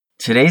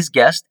Today's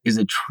guest is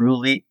a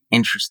truly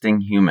interesting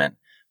human.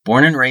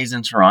 Born and raised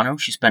in Toronto,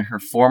 she spent her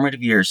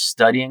formative years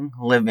studying,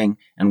 living,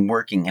 and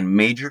working in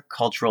major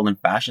cultural and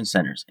fashion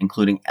centers,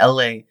 including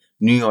LA,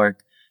 New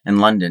York,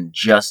 and London,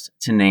 just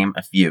to name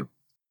a few.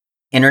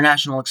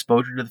 International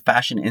exposure to the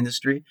fashion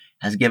industry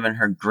has given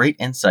her great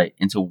insight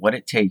into what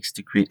it takes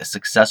to create a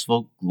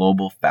successful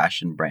global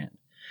fashion brand.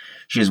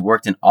 She has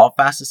worked in all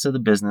facets of the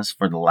business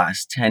for the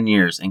last 10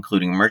 years,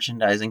 including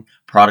merchandising,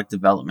 product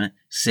development,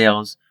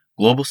 sales,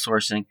 global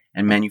sourcing,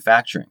 and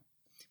manufacturing.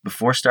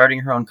 Before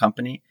starting her own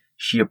company,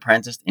 she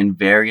apprenticed in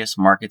various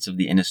markets of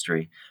the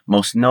industry,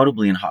 most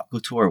notably in haute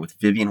couture with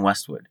Vivienne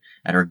Westwood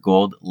at her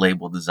gold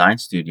label design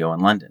studio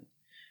in London.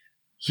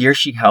 Here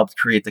she helped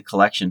create the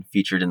collection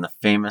featured in the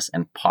famous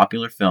and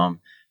popular film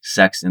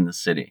Sex and the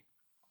City.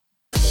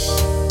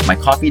 My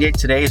coffee date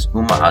today is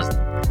Huma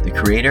Aslam, the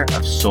creator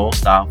of Soul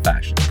Style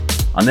Fashion.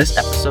 On this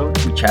episode,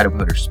 we chat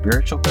about her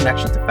spiritual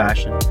connection to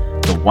fashion,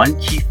 the one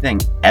key thing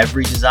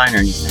every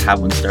designer needs to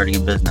have when starting a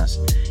business,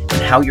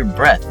 and how your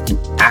breath can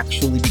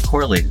actually be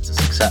correlated to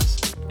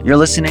success. You're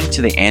listening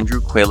to The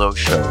Andrew Coelho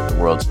Show, the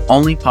world's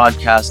only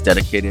podcast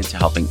dedicated to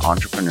helping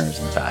entrepreneurs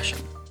in fashion.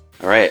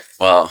 All right.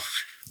 Well,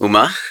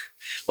 Huma,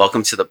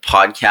 welcome to the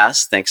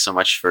podcast. Thanks so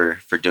much for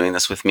doing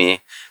this with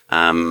me.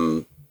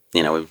 We've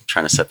been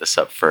trying to set this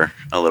up for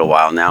a little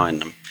while now,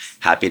 and I'm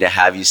happy to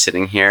have you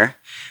sitting here.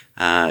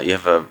 You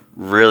have a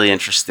really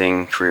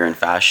interesting career in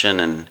fashion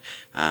and,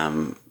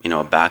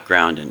 a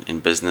background in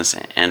business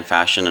and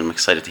fashion. I'm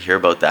excited to hear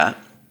about that.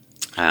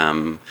 But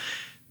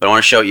I want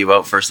to shout you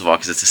out, first of all,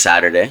 because it's a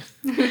Saturday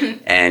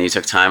and you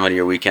took time out of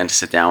your weekend to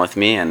sit down with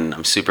me, and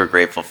I'm super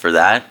grateful for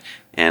that.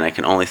 And I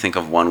can only think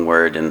of one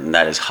word, and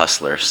that is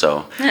hustler.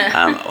 So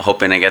I'm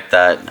hoping I get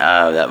that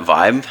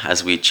vibe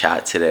as we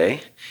chat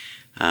today.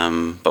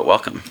 But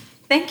welcome.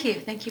 Thank you.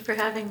 Thank you for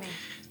having me.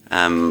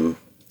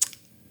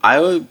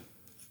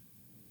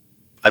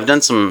 I've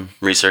done some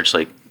research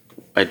like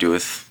I do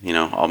with,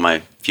 all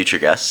my future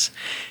guests.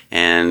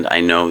 And I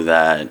know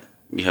that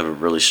you have a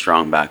really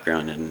strong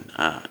background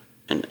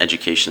in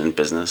education and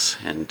business.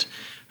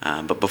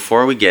 But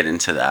before we get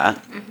into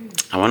that,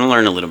 I want to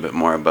learn a little bit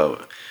more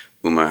about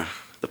Huma,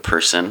 the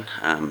person,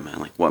 and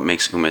like what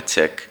makes Huma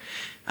tick.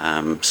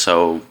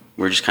 So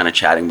we're just kind of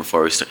chatting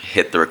before we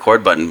hit the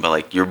record button, but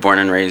like you're born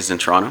and raised in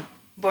Toronto?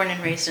 Born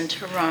and raised in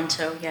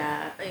Toronto,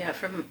 yeah,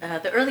 from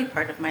the early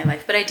part of my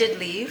life. But I did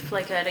leave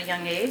at a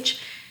young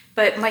age.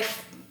 But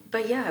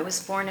I was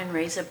born and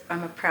raised.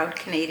 I'm a proud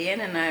Canadian,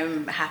 and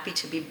I'm happy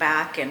to be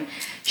back and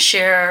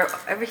share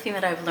everything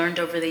that I've learned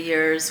over the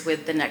years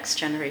with the next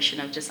generation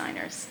of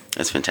designers.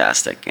 That's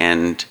fantastic.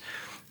 And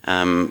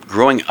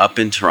growing up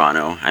in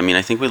Toronto,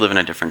 I think we live in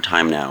a different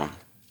time now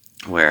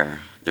where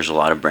there's a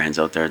lot of brands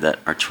out there that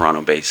are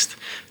Toronto-based,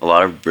 a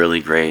lot of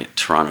really great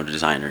Toronto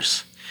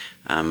designers.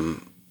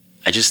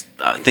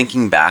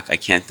 Thinking back, I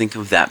can't think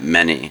of that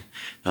many.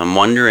 I'm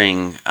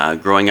wondering,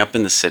 growing up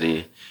in the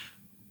city,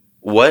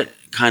 what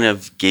kind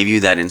of gave you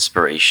that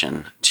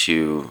inspiration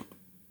to,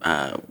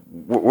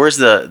 what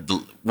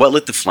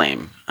lit the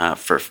flame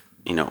for,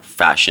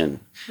 fashion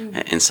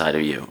inside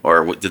of you?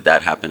 Or did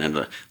that happen at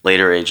a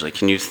later age? Like,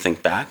 can you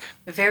think back?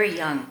 Very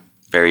young.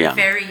 Very young.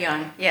 Very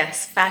young,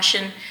 yes.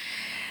 Fashion,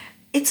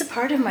 it's a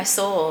part of my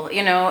soul,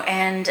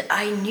 and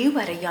I knew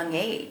at a young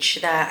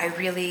age that I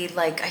really,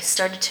 I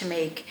started to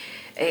make,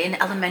 in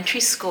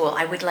elementary school,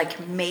 I would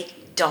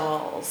make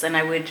dolls, and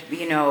I would,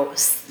 we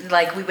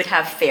would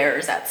have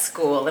fairs at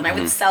school, and I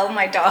would sell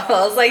my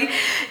dolls,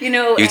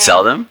 You'd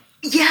sell them?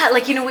 Yeah,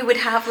 we would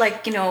have,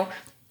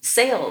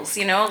 sales,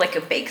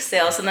 a bake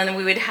sales, and then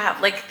we would have,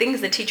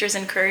 things the teachers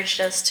encouraged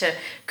us to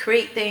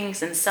create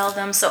things and sell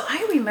them. So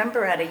I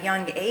remember at a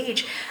young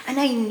age, and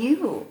I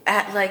knew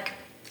at,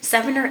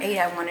 7 or 8,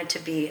 I wanted to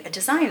be a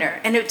designer.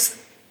 And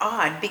it's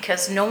odd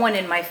because no one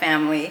in my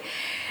family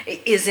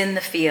is in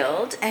the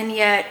field, and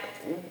yet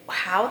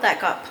how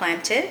that got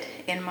planted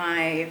in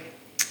my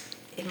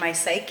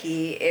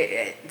psyche,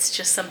 it's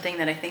just something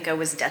that I think I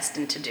was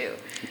destined to do.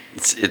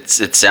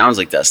 It sounds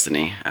like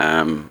destiny.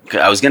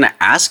 I was going to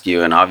ask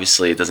you, and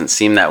obviously it doesn't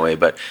seem that way,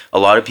 but a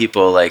lot of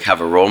people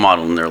have a role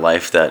model in their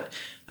life that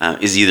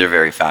is either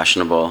very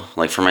fashionable.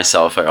 Like for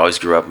myself, I always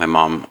grew up, my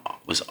mom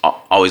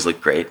always looked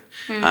great.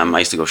 I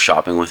used to go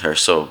shopping with her.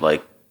 So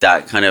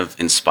that kind of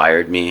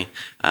inspired me,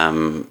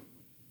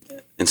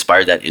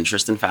 inspired that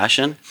interest in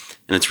fashion.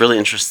 And it's really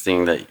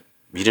interesting that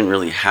you didn't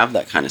really have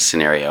that kind of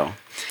scenario.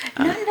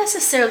 Not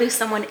necessarily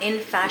someone in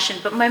fashion,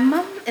 but my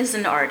mom is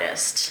an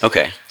artist.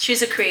 Okay.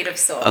 She's a creative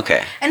soul.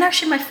 Okay. And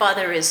actually my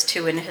father is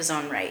too in his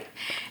own right.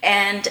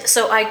 And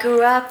so I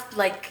grew up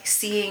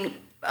seeing,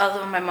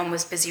 although my mom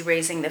was busy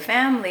raising the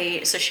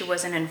family, so she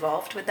wasn't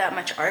involved with that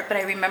much art, but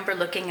I remember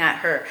looking at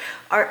her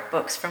art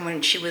books from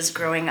when she was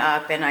growing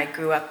up, and I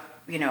grew up,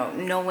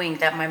 knowing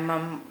that my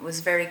mom was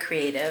very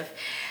creative,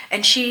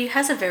 and she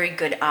has a very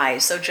good eye.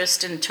 So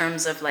just in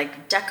terms of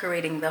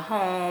decorating the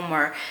home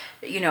or,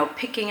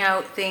 picking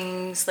out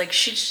things,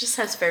 she just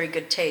has very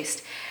good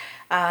taste.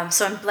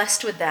 So I'm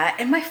blessed with that.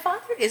 And my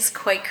father is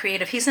quite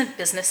creative. He's a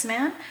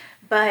businessman,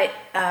 but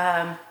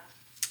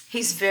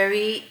he's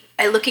very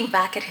looking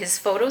back at his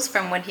photos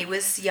from when he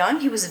was young,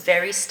 he was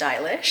very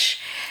stylish,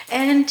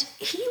 and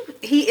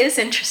he is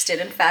interested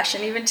in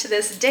fashion even to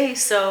this day.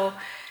 So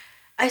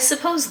I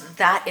suppose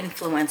that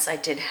influence I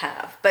did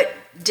have. But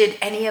did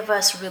any of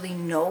us really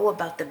know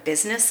about the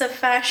business of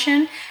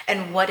fashion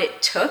and what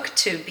it took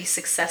to be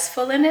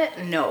successful in it?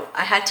 No,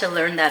 I had to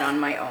learn that on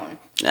my own.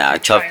 Yeah,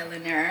 Trial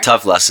and error.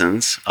 tough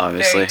lessons,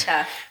 obviously. Very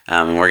tough.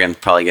 And we're going to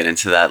probably get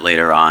into that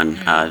later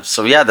on.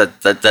 So yeah,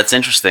 that's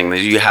interesting.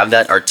 You have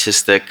that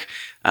artistic,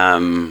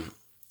 I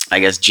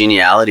guess,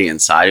 geniality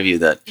inside of you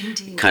that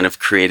Indeed. kind of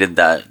created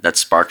that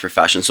spark for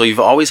fashion. So you've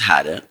always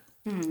had it.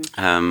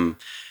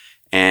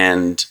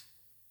 And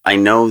I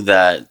know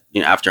that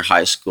after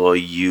high school,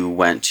 you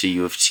went to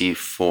U of T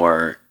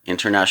for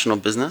international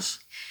business.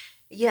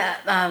 Yeah,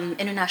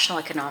 international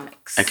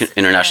economics.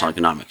 International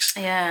economics.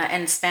 Yeah,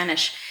 and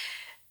Spanish.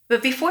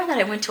 But before that,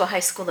 I went to a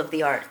high school of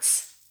the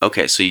arts.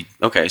 Okay, so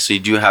you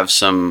do have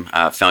some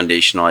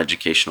foundational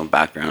educational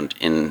background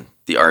in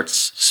the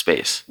arts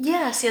space.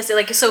 Yes.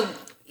 Like, so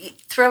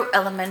throughout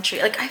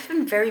elementary, like, I've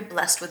been very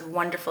blessed with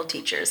wonderful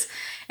teachers,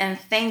 and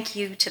thank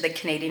you to the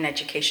Canadian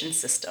education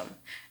system,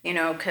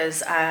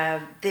 because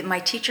my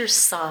teachers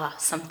saw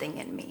something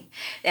in me,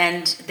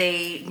 and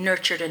they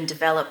nurtured and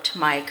developed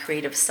my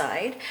creative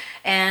side.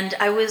 And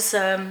I was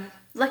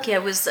lucky. I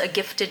was a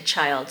gifted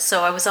child,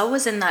 so I was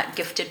always in that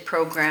gifted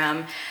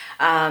program.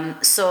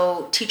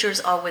 So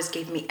teachers always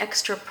gave me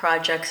extra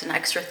projects and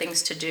extra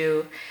things to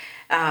do.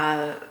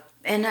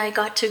 And I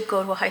got to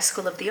go to a high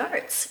school of the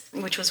arts,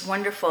 which was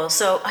wonderful.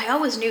 So I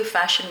always knew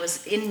fashion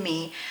was in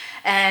me.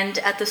 And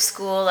at the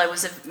school, I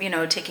was,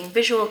 taking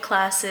visual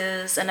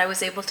classes, and I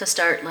was able to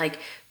start like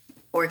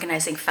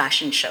organizing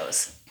fashion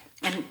shows.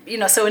 And,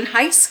 so in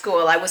high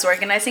school, I was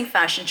organizing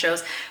fashion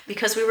shows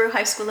because we were a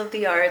high school of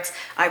the arts.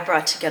 I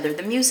brought together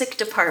the music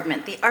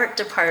department, the art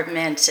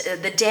department,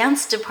 the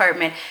dance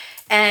department.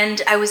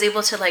 And I was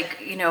able to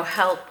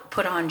help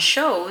put on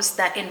shows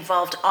that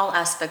involved all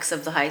aspects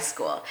of the high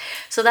school.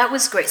 So that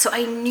was great. So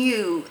I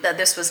knew that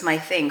this was my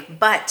thing.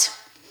 But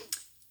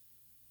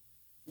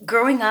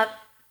growing up,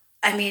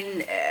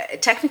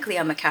 technically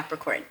I'm a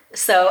Capricorn.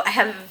 So I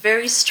have a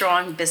very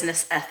strong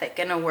business ethic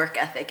and a work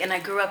ethic. And I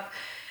grew up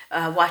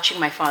watching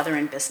my father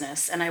in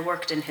business, and I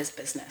worked in his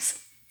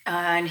business.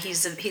 And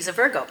he's a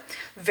Virgo.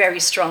 Very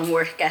strong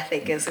work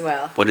ethic as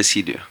well. What does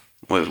he do?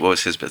 What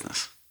was his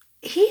business?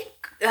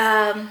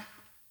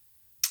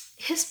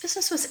 His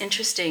business was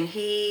interesting.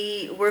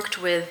 He worked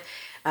with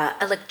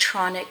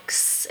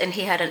electronics, and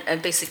he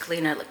had basically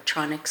an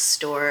electronics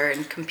store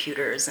and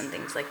computers and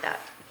things like that.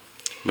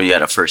 But you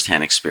had a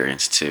first-hand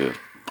experience to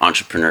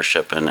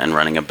entrepreneurship and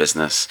running a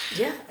business.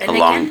 Yeah, and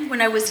again,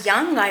 when I was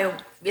young,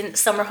 in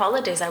summer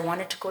holidays, I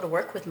wanted to go to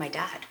work with my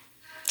dad.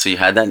 So you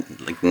had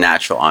that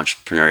natural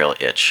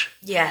entrepreneurial itch.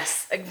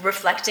 Yes,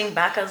 reflecting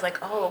back, I was like,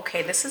 oh,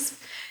 okay, this has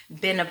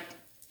been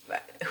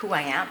who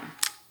I am.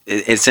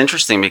 It's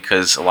interesting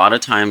because a lot of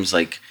times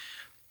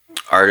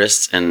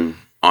artists and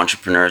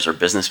entrepreneurs or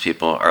business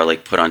people are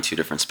put on two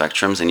different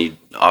spectrums, and you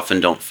often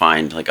don't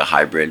find a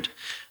hybrid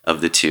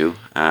of the two.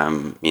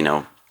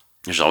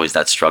 There's always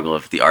that struggle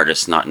of the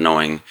artist not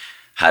knowing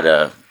how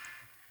to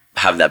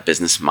have that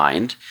business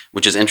mind,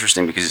 which is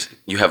interesting because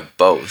you have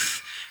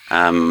both.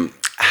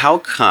 How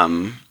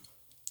come?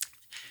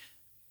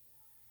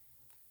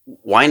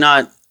 Why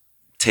not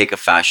take a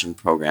fashion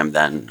program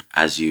then?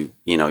 As you're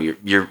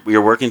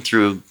working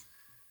through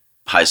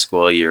high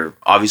school, you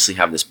obviously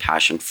have this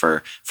passion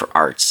for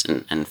arts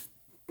and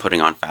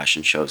putting on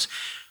fashion shows.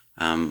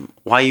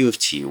 Why U of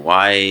T?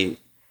 Why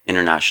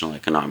international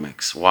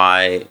economics?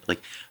 Why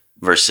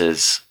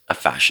versus a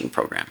fashion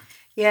program?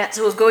 Yeah,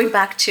 so going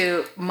back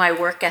to my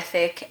work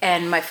ethic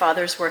and my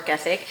father's work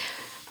ethic,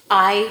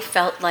 I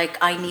felt like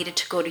I needed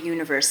to go to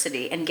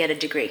university and get a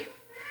degree.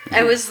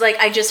 Mm-hmm.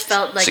 I just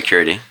felt like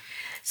security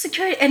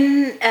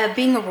and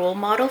being a role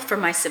model for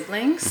my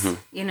siblings,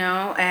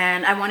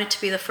 and I wanted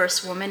to be the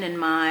first woman in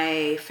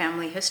my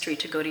family history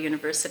to go to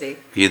university.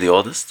 Are you the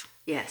oldest?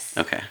 Yes.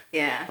 Okay.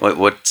 Yeah.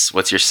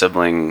 What's your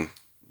sibling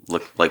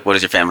look like? What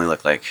does your family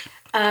look like?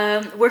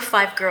 We're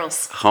 5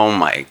 girls. Oh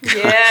my God.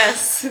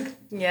 Yes.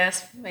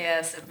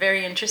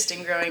 Very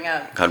interesting growing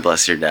up. God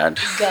bless your dad.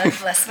 God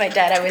bless my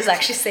dad. I was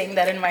actually saying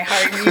that in my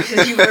heart,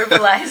 and you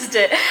verbalized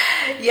it.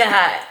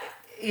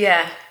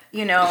 Yeah.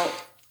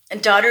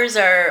 And daughters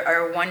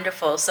are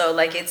wonderful. So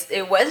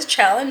it was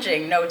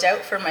challenging, no doubt,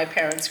 for my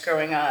parents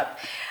growing up.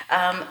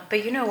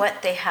 But you know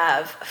what? They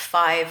have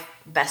 5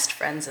 best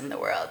friends in the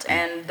world,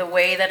 and the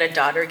way that a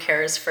daughter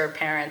cares for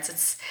parents,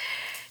 it's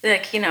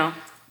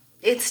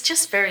it's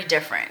just very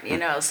different,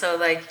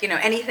 So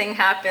anything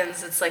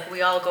happens, it's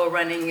we all go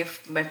running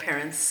if my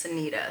parents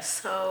need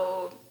us.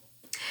 So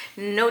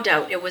no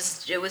doubt it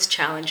was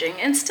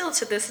challenging, and still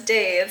to this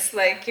day, it's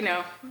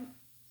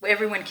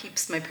everyone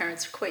keeps my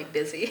parents quite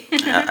busy.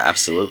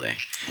 Absolutely.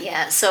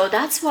 Yeah, so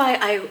that's why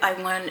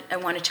I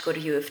wanted to go to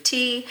U of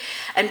T,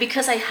 and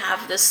because I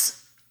have this.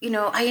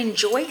 I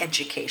enjoy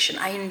education.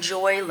 I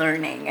enjoy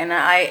learning, and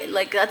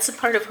that's a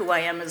part of who I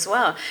am as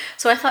well.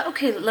 So I thought,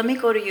 okay, let me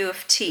go to U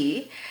of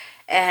T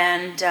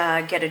and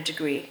get a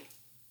degree.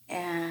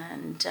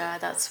 And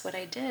that's what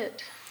I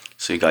did.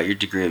 So you got your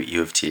degree at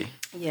U of T.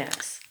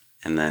 Yes.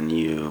 And then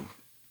you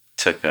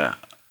took a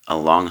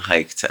long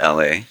hike to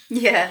LA.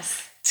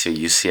 Yes. To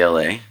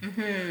UCLA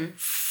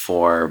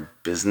for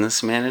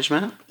business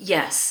management?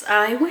 Yes.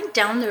 I went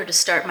down there to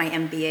start my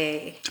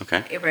MBA.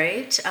 Okay.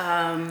 Right?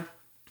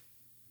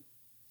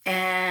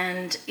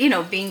 And,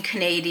 being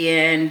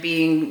Canadian,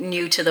 being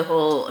new to the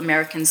whole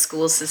American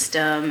school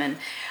system, and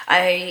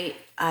I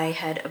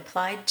had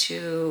applied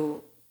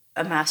to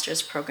a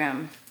master's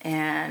program,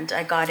 and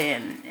I got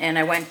in, and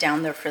I went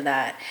down there for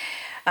that.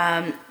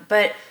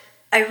 But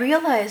I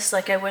realized,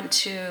 that I went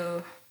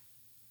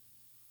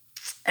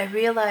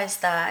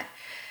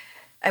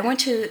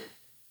to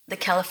the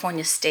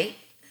California State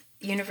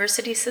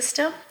University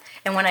system.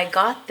 And when I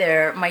got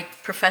there, my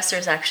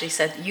professors actually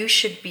said, you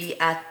should be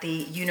at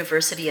the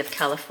University of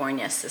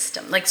California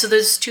system. So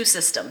there's two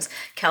systems,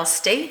 Cal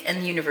State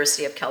and the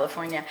University of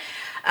California.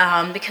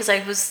 Because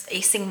I was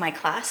acing my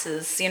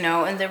classes,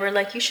 and they were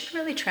like, you should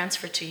really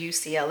transfer to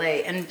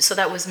UCLA. And so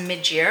that was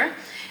mid-year.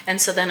 And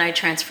so then I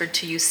transferred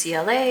to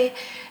UCLA,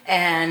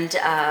 and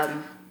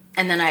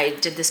then I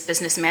did this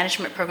business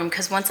management program,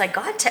 because once I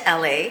got to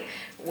LA,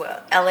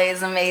 LA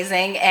is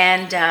amazing,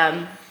 and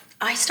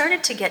I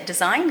started to get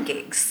design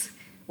gigs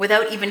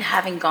without even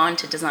having gone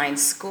to design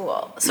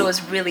school. So it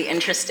was really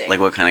interesting. Like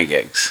what kind of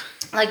gigs?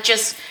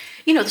 Just,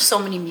 there's so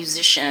many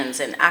musicians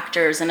and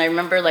actors, and I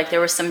remember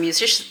there were some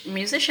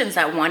musicians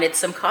that wanted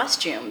some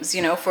costumes,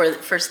 for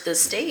the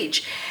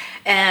stage.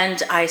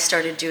 And I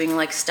started doing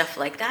stuff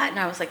like that, and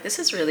I was like, this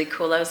is really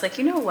cool. I was like,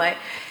 you know what?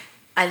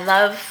 I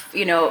love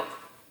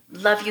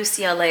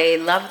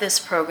UCLA, love this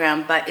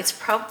program, but it's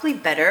probably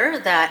better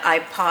that I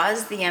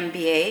pause the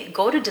MBA,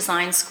 go to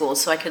design school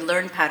so I could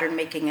learn pattern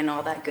making and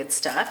all that good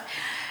stuff.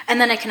 And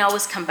then I can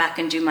always come back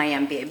and do my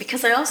MBA,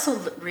 because I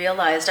also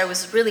realized I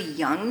was really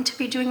young to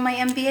be doing my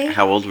MBA.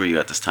 How old were you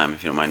at this time,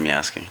 if you don't mind me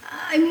asking?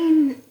 I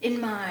mean, in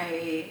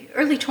my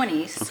early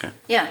 20s. Okay.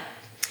 Yeah.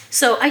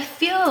 So I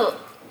feel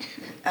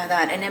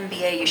that an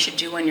MBA you should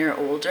do when you're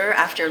older,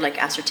 after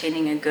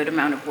ascertaining a good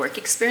amount of work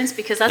experience,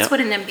 because that's what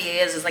an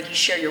MBA is you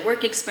share your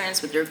work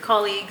experience with your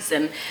colleagues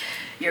and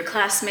your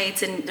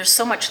classmates, and there's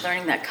so much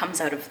learning that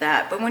comes out of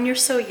that. But when you're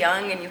so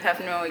young and you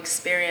have no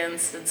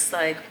experience, it's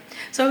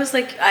so I was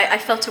I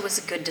felt it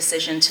was a good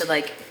decision to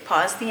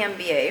pause the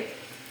MBA.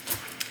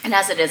 And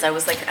as it is, I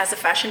was as a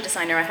fashion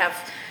designer,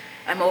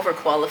 I'm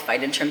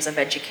overqualified in terms of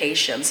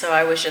education. So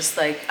I was just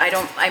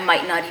I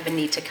might not even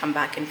need to come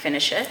back and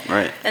finish it.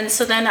 Right. And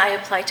so then I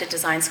applied to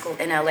design school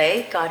in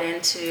LA, got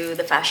into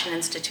the Fashion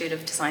Institute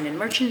of Design and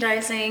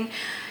Merchandising,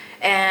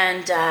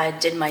 and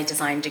did my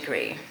design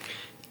degree.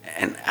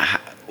 And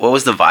what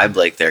was the vibe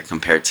like there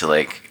compared to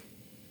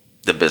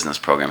the business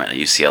program at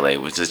UCLA?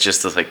 Was it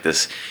just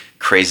this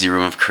crazy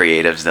room of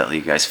creatives that you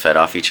guys fed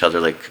off each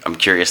other? I'm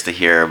curious to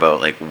hear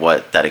about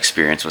what that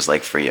experience was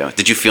like for you.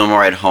 Did you feel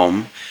more at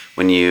home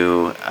when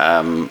you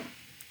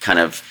kind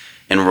of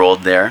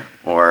enrolled there,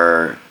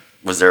 or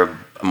was there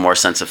a more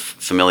sense of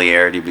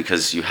familiarity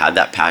because you had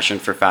that passion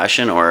for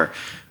fashion, or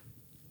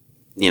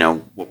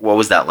what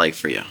was that like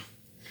for you?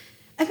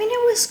 I mean,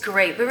 it was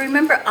great, but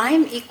remember,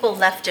 I'm equal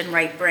left and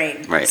right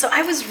brain. Right. So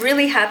I was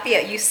really happy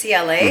at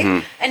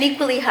UCLA and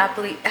equally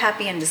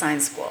happy in design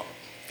school.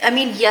 I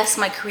mean, yes,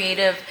 my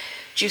creative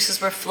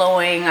juices were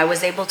flowing. I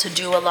was able to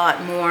do a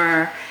lot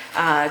more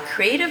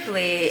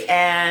creatively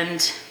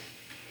and,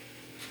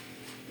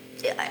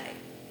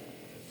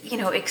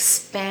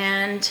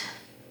 expand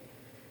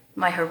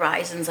my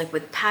horizons,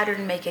 with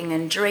pattern making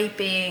and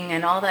draping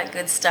and all that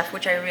good stuff,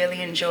 which I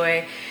really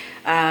enjoy.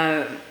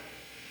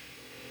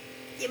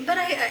 But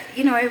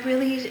I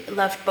really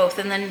loved both.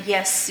 And then,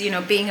 yes,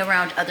 being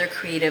around other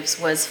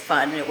creatives was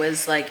fun. It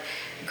was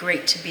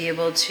great to be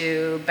able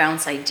to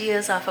bounce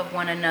ideas off of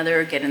one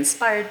another, get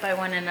inspired by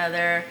one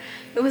another.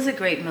 It was a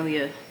great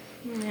milieu.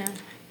 Yeah.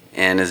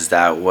 And is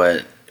that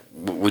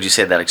would you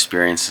say that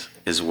experience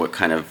is what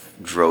kind of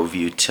drove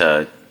you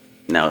to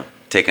now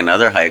take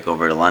another hike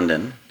over to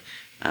London?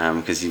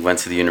 Because you went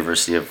to the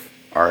University of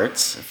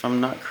Arts, if I'm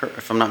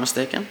not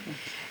mistaken.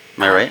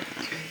 Am I right?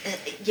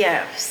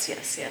 Yes.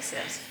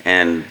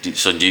 And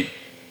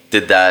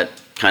did that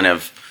kind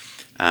of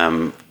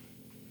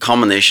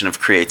culmination of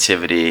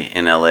creativity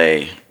in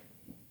LA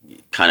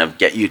kind of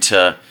get you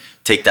to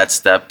take that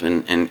step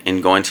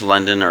in going to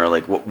London, or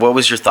what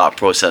was your thought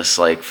process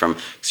from,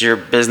 because you're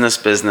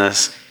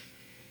business,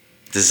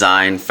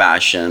 design,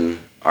 fashion,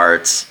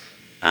 arts,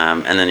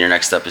 and then your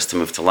next step is to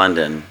move to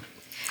London.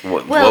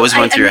 What was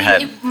going through your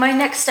head? My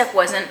next step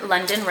wasn't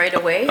London right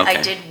away. Okay.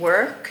 I did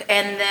work,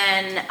 and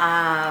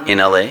then in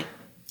LA?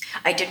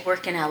 I did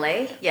work in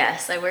LA.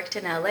 Yes, I worked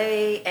in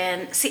LA.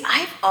 And see,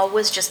 I've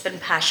always just been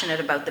passionate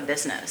about the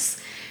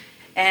business.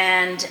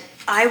 And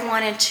I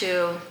wanted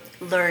to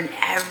learn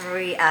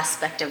every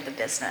aspect of the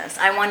business.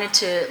 I wanted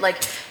to,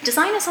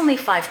 design is only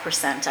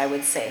 5%, I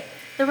would say.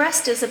 The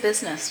rest is a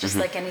business, just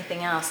like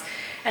anything else.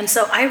 And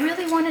so I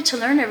really wanted to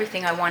learn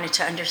everything. I wanted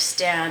to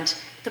understand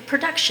the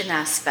production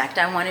aspect.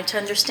 I wanted to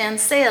understand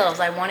sales.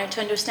 I wanted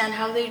to understand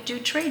how they do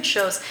trade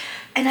shows.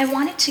 And I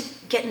wanted to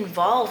get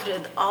involved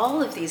with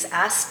all of these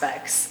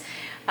aspects.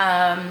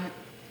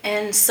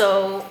 And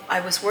so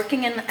I was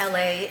working in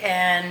LA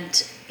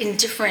and in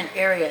different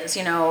areas.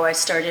 You know, I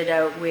started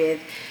out with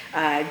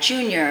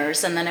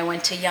juniors, and then I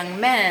went to young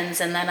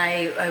men's, and then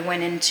I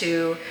went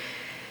into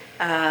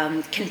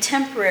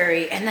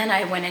contemporary, and then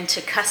I went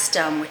into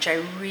custom, which I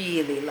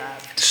really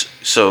loved.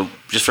 So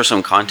just for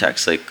some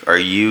context, like, are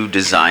you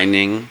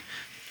designing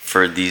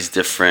for these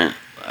different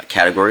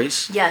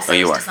categories? Yes,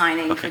 I was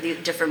designing for the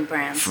different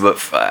brands.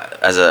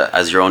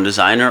 As your own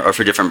designer, or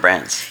for different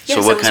brands? Yes,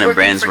 so what kind of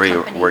brands were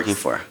you companies. working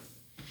for?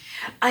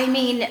 I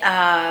mean,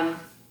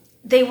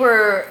 they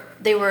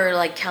were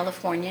like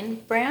Californian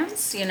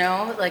brands, you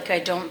know. Like, I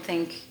don't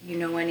think you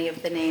know any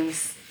of the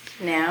names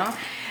now,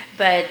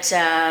 but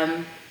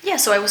yeah.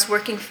 So I was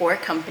working for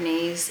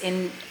companies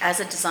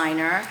as a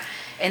designer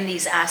in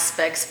these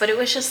aspects, but it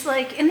was just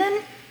like, and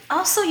then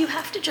also you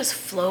have to just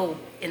flow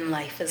in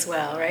life as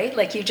well, right?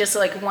 Like, you just,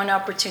 like, one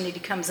opportunity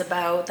comes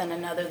about, then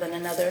another, then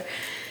another.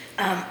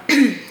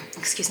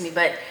 Excuse me.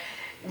 But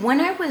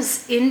when I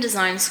was in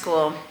design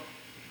school,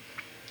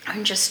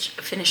 I'm just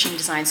finishing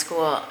design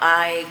school,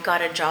 I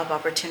got a job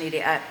opportunity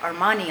at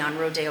Armani on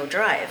Rodeo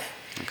Drive.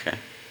 Okay.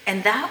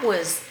 And that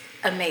was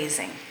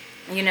amazing.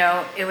 You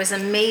know, it was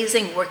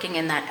amazing working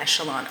in that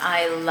echelon.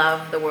 I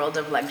love the world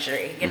of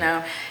luxury, you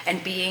know,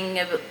 and being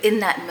in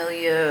that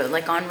milieu,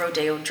 like on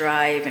Rodeo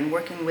Drive, and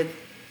working with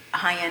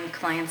high-end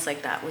clients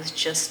like that was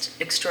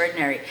just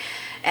extraordinary.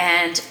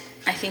 And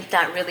I think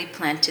that really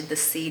planted the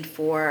seed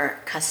for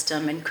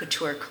custom and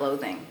couture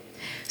clothing.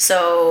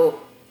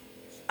 So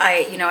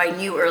I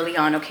knew early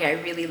on, okay,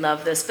 I really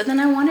love this, but then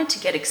I wanted to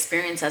get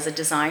experience as a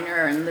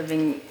designer and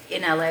living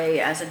in LA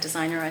as a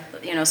designer,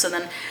 so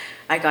then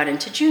I got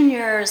into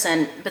juniors,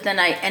 but then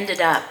I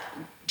ended up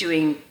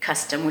doing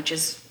custom, which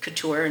is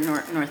couture in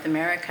North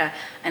America,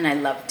 and I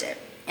loved it.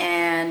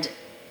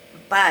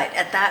 But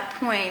at that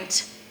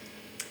point,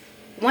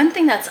 one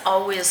thing that's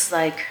always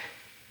like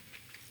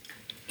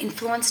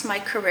influenced my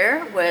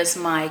career was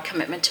my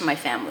commitment to my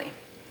family.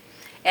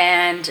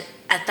 And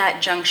at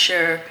that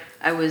juncture,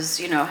 I was,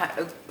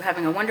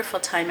 having a wonderful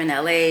time in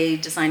LA,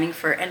 designing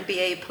for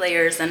NBA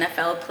players,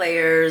 NFL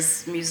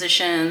players,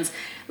 musicians,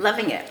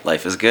 loving it.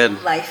 Life is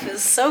good. Life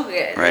is so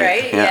good,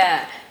 right?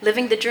 Yeah.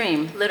 Living the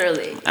dream,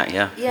 literally.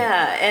 Yeah.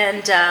 Yeah,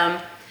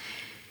 and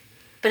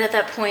but at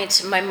that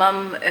point, my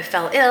mom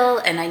fell ill,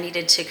 and I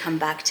needed to come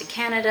back to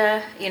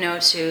Canada,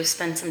 to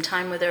spend some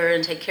time with her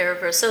and take care of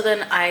her. So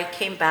then I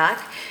came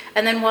back,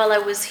 and then while I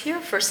was here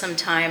for some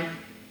time,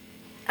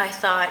 I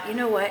thought, you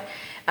know what?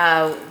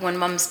 When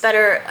mom's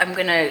better, I'm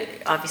going to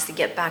obviously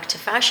get back to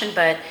fashion,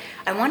 but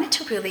I wanted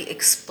to really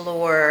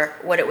explore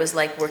what it was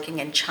like working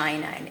in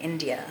China and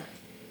India,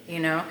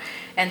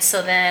 And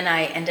so then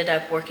I ended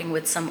up working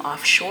with some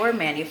offshore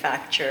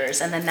manufacturers,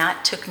 and then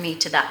that took me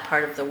to that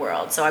part of the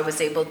world. So I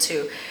was able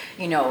to,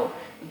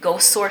 go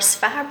source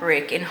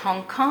fabric in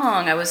Hong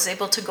Kong. I was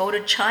able to go to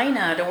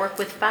China to work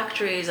with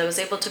factories. I was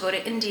able to go to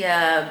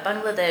India,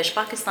 Bangladesh,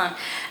 Pakistan,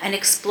 and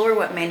explore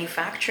what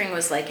manufacturing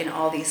was like in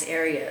all these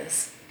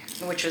areas,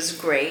 which was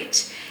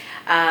great.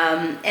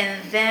 And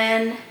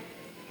then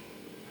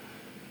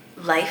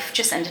life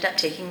just ended up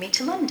taking me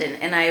to London,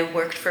 and I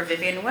worked for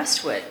Vivienne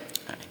Westwood.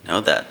 I know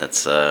that.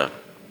 That's a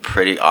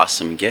pretty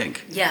awesome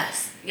gig.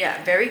 Yes.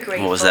 Yeah, very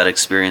grateful. What was that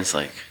experience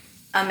like?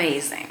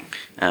 Amazing.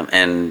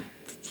 And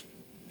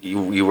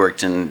you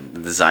worked in the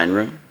design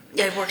room?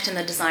 Yeah, I worked in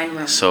the design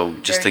room. So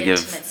just very to give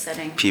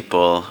setting.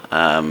 people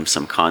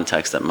some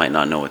context that might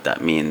not know what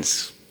that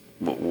means,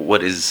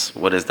 what is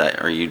that?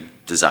 Are you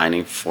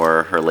designing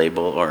for her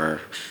label,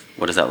 or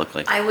what does that look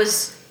like? I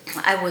was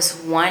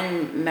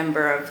one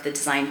member of the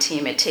design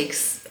team. It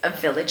takes a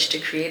village to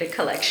create a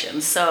collection.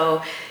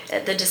 So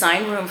the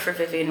design room for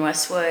Vivienne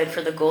Westwood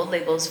for the gold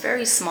label is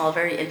very small,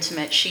 very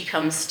intimate. She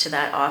comes to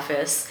that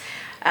office.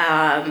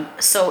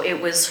 So it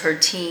was her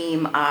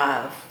team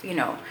of,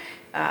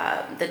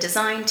 the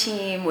design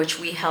team, which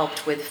we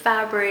helped with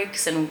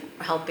fabrics and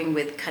helping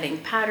with cutting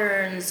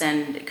patterns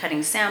and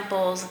cutting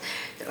samples.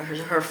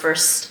 Her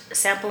first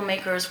sample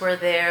makers were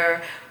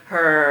there.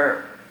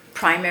 Her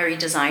primary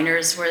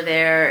designers were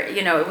there.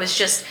 It was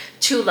just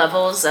two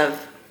levels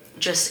of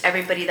just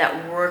everybody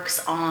that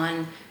works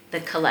on the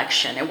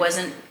collection. It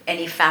wasn't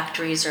any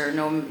factories or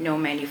no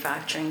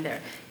manufacturing there.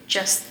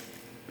 Just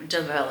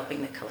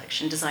developing the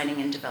collection,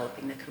 designing and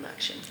developing the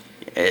collection.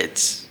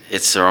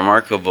 It's a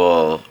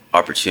remarkable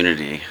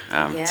opportunity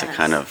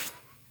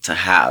to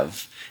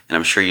have, and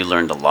I'm sure you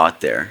learned a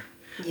lot there.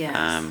 Yes.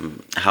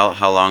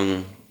 How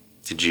long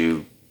did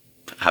you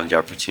have the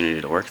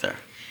opportunity to work there?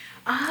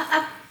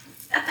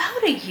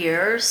 About a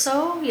year or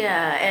so,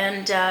 yeah,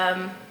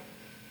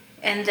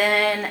 and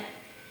then,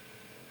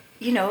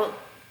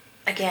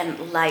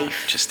 again,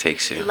 life just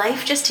takes you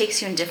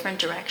in different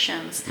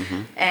directions.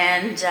 Mm-hmm.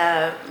 And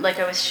like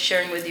I was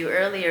sharing with you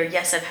earlier,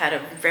 yes, I've had a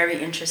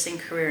very interesting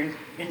career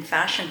in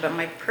fashion, but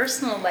my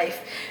personal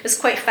life is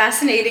quite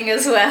fascinating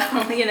as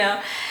well,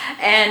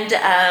 And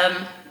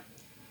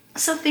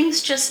So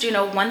things just,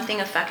 one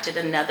thing affected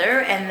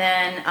another, and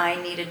then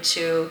I needed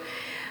to,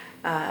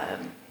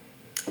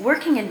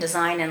 working in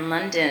design in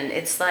London,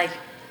 it's like,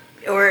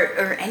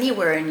 or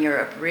anywhere in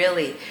Europe,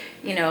 really,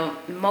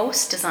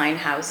 most design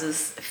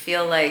houses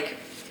feel like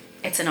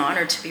it's an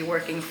honor to be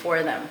working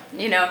for them.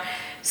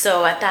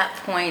 So at that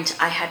point,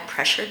 I had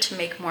pressure to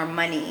make more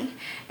money.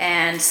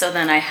 And so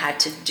then I had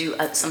to do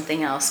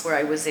something else where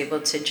I was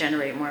able to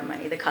generate more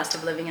money. The cost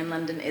of living in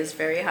London is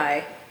very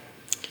high.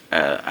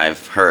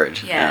 I've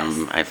heard.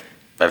 Yes.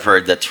 I've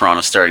heard that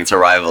Toronto's starting to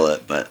rival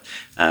it, but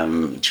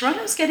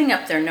Toronto's getting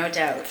up there, no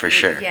doubt. For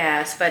sure.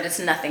 Yes, but it's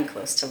nothing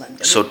close to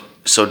London.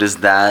 So does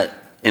that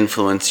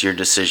influence your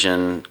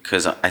decision?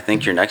 Because I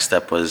think your next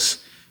step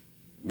was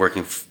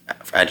working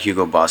at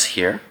Hugo Boss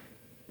here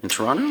in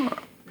Toronto?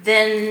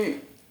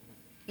 Then,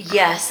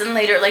 yes, and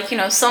later,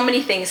 so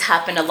many things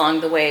happened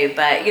along the way,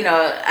 but,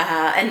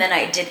 and then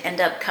I did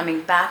end up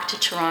coming back to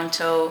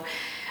Toronto.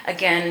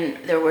 Again,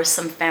 there were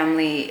some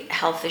family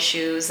health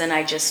issues, and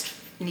I just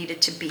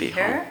needed to be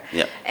here. Home.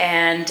 Yep.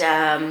 And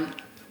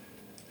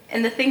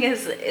the thing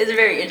is, it's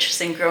very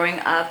interesting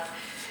growing up,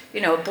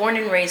 born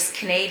and raised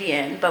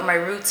Canadian, but my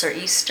roots are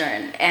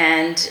Eastern.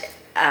 And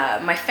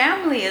my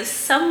family is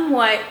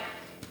somewhat,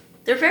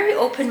 they're very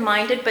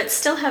open-minded, but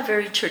still have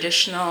very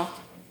traditional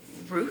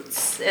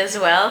roots as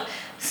well.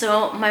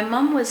 So my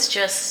mom was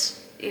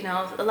just,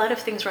 a lot of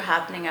things were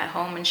happening at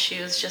home, and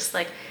she was just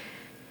like,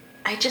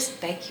 I just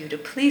beg you to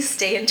please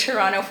stay in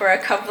Toronto for a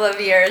couple of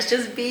years,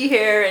 just be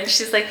here. And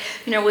she's like,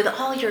 with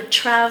all your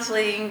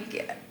traveling,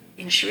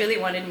 she really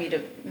wanted me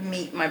to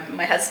meet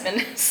my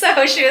husband.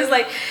 So she was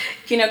like,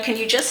 can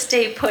you just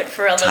stay put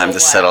for a little while? Time to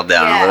settle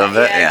down a little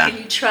bit, yeah. Can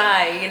you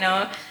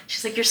try,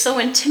 She's like, you're so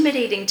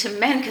intimidating to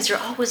men because you're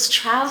always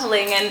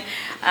traveling. And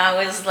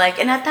I was like,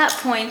 and at that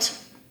point,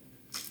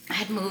 I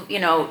had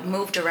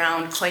moved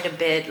around quite a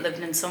bit, lived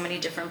in so many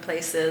different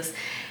places.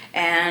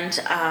 And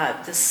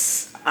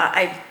this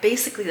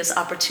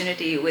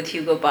opportunity with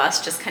Hugo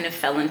Boss just kind of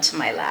fell into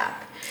my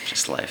lap.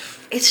 Just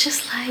life. It's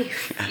just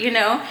life,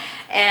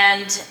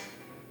 And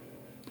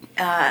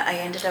I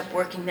ended up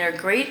working there.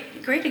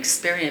 Great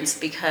experience,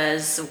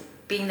 because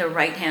being the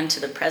right hand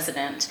to the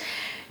president,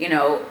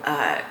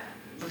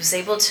 was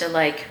able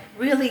to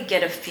really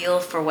get a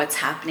feel for what's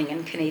happening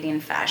in Canadian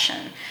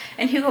fashion.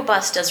 And Hugo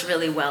Boss does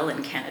really well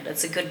in Canada.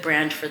 It's a good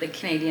brand for the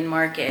Canadian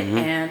market. Mm-hmm.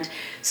 And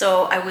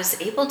so I was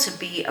able to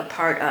be a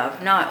part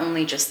of not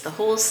only just the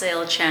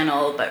wholesale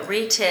channel, but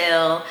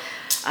retail,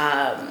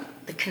 the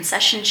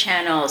concession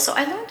channel. So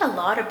I learned a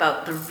lot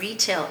about the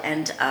retail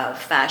end of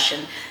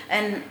fashion.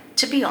 And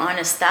to be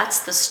honest, that's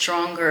the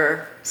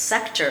stronger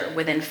sector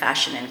within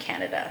fashion in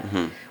Canada.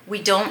 Mm-hmm.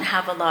 We don't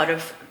have a lot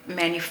of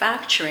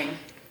manufacturing,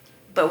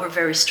 but we're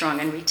very strong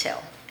in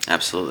retail.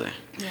 Absolutely.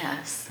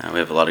 Yes. We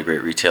have a lot of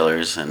great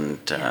retailers, and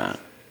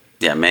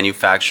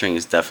manufacturing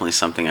is definitely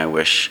something I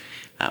wish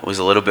was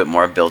a little bit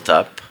more built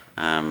up.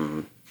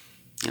 I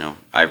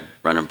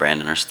run a brand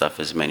and our stuff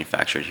is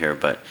manufactured here,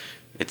 but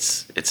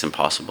it's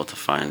impossible to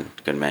find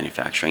good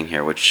manufacturing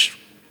here, which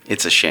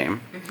it's a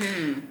shame.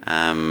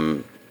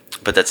 Mm-hmm.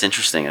 But that's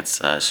interesting.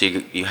 It's so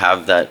you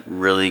have that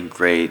really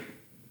great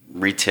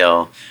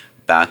retail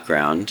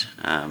background.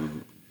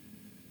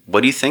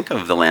 What do you think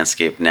of the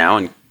landscape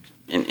now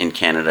in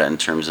Canada in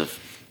terms of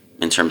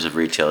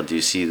retail? Do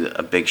you see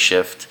a big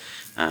shift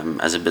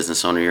as a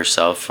business owner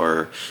yourself,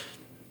 or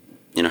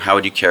how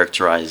would you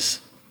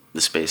characterize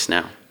the space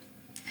now?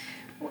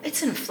 Well,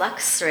 it's in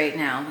flux right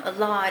now. A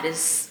lot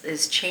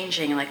is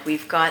changing.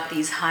 We've got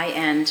these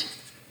high-end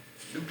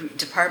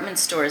department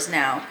stores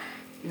now,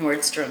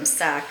 Nordstrom,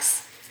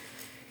 Saks.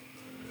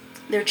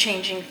 They're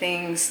changing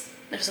things.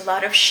 There's a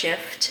lot of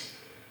shift,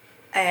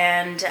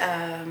 and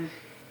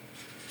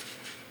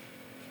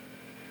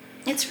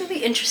it's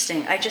really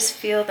interesting. I just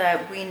feel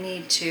that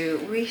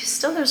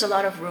there's a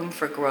lot of room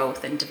for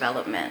growth and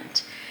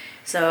development.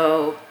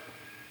 So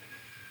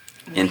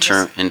in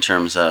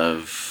terms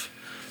of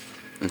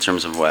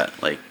what?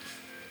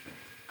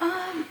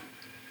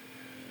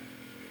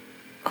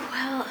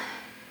 Well,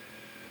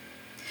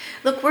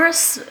 look,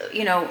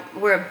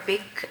 we're a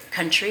big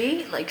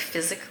country,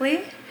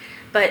 physically,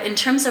 but in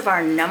terms of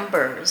our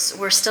numbers,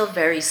 we're still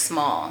very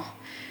small.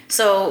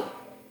 So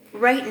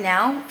right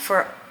now,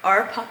 for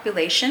our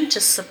population to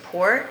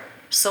support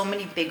so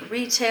many big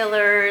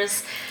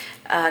retailers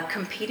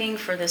competing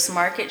for this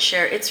market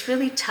share, it's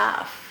really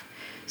tough.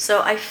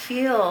 So I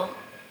feel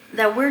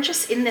that we're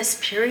just in this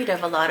period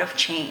of a lot of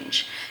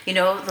change.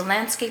 The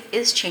landscape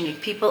is changing.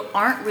 People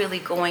aren't really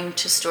going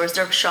to stores.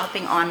 They're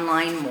shopping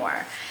online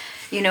more.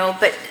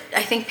 But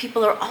I think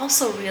people are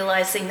also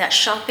realizing that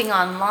shopping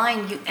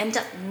online, you end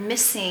up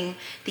missing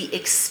the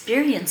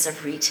experience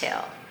of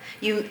retail.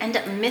 You end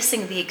up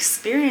missing the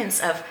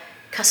experience of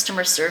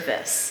customer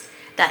service,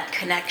 that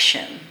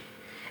connection.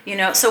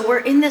 So we're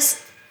in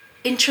this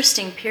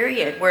interesting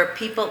period where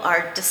people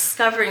are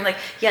discovering,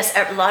 yes,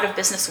 a lot of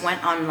business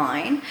went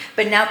online,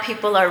 but now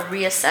people are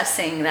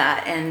reassessing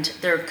that, and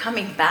they're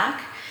coming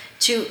back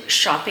to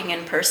shopping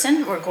in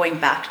person. We're going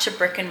back to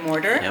brick and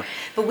mortar, yep.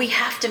 But we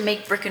have to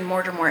make brick and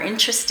mortar more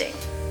interesting.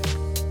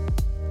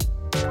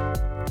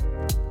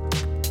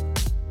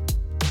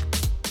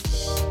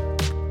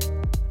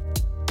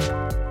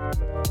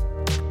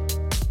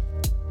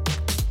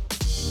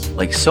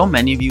 Like so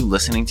many of you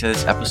listening to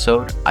this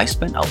episode, I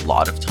spent a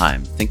lot of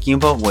time thinking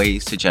about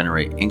ways to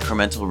generate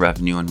incremental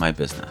revenue in my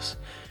business.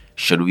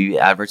 Should we be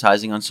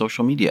advertising on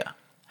social media?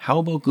 How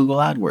about Google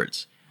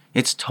AdWords?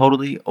 It's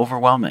totally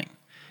overwhelming.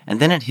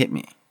 And then it hit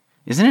me.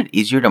 Isn't it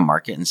easier to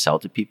market and sell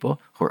to people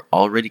who are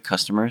already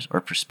customers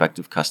or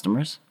prospective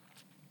customers?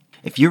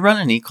 If you run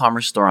an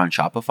e-commerce store on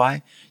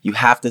Shopify, you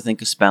have to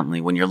think of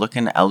Spently when you're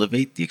looking to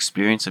elevate the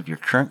experience of your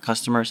current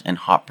customers and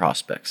hot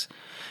prospects.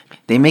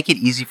 They make it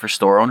easy for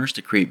store owners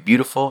to create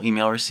beautiful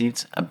email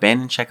receipts,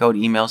 abandoned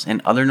checkout emails, and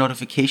other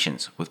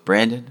notifications with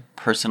branded,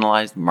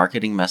 personalized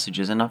marketing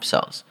messages and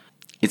upsells.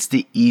 It's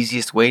the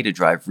easiest way to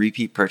drive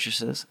repeat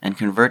purchases and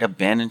convert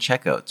abandoned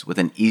checkouts with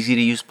an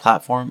easy-to-use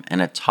platform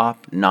and a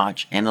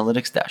top-notch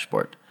analytics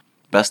dashboard.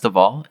 Best of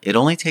all, it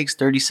only takes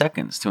 30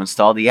 seconds to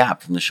install the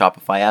app from the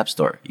Shopify App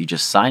Store. You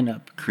just sign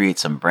up, create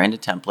some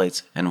branded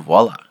templates, and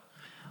voila!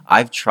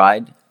 I've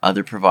tried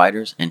other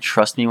providers, and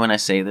trust me when I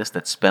say this,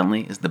 that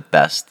Spently is the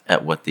best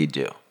at what they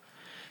do.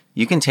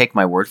 You can take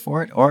my word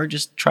for it, or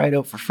just try it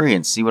out for free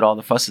and see what all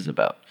the fuss is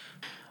about.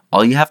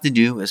 All you have to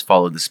do is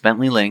follow the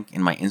Spently link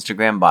in my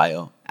Instagram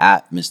bio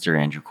at Mr.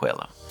 Andrew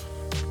Coelho.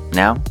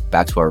 Now,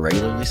 back to our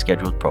regularly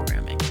scheduled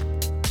programming.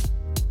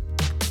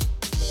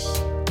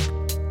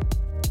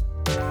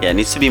 Yeah, it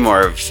needs to be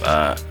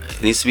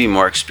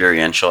more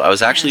experiential. I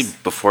was actually,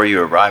 before you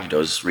arrived, I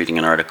was reading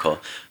an article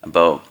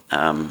about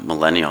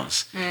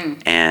millennials.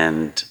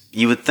 And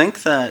you would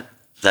think that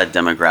that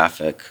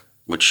demographic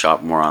would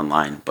shop more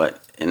online,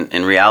 but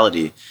in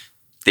reality,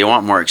 they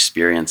want more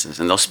experiences,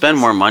 and they'll spend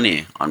more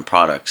money on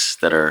products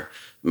that are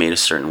made a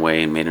certain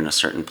way and made in a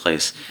certain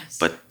place,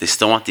 but they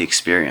still want the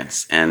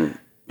experience. And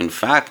in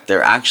fact,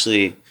 they're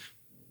actually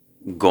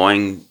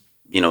going,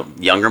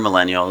 younger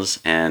millennials,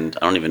 and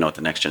I don't even know what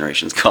the next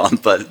generation's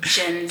called, but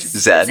Gen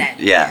Z. Yeah.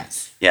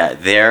 Yes. Yeah.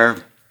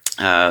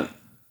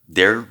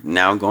 They're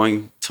now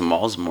going to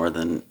malls more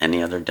than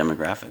any other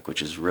demographic,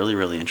 which is really,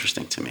 really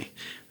interesting to me.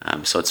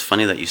 So it's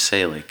funny that you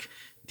say like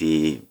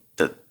the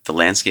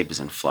landscape is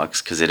in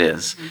flux, because it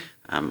is.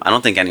 I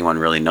don't think anyone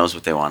really knows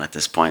what they want at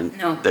this point.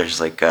 No. There's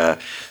like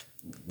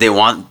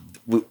everyone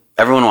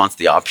wants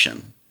the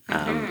option.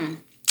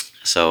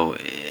 So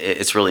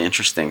it's really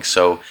interesting.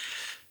 So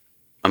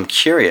I'm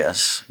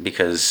curious,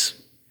 because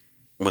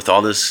with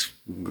all this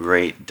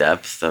great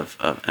depth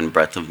and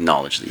breadth of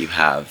knowledge that you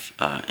have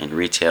in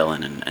retail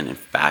and in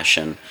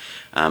fashion,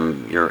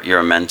 you're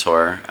a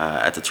mentor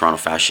at the Toronto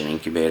Fashion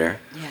Incubator.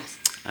 Yes.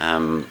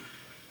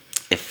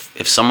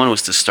 If someone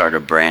was to start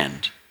a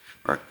brand,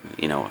 or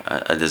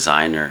a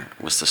designer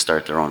was to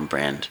start their own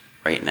brand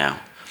right now,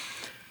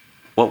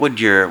 what would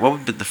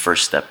the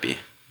first step be?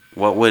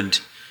 Would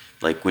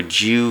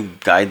you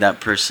guide that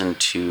person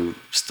to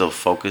still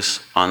focus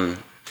on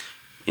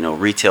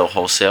retail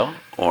wholesale,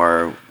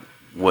 or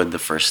would the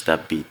first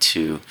step be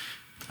to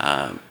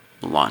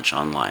launch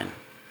online?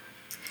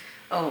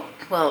 Oh,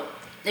 well,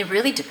 it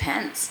really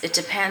depends. It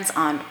depends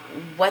on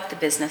what the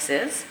business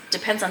is,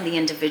 depends on the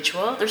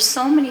individual. There's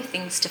so many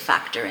things to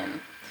factor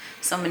in,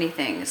 so many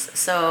things.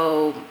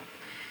 So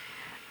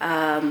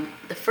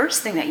the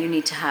first thing that you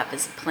need to have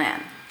is a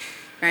plan,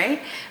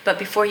 right? But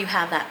before you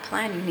have that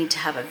plan, you need to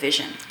have a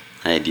vision.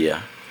 An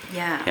idea.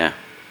 Yeah. Yeah.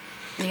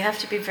 And you have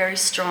to be very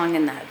strong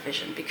in that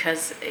vision,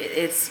 because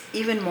it's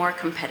even more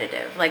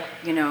competitive. Like,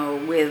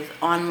 with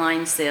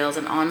online sales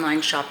and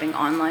online shopping,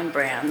 online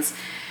brands.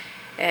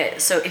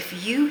 So if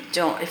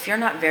you're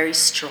not very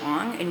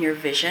strong in your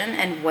vision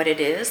and what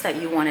it is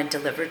that you want to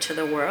deliver to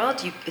the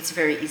world, it's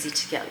very easy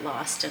to get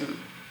lost and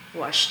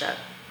washed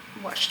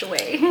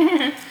away.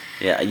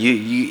 Yeah,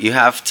 you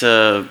have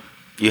to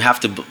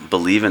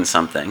believe in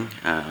something.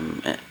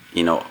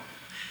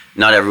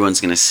 Not everyone's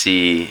going to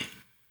see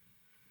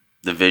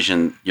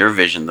your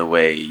vision the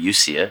way you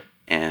see it,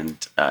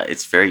 and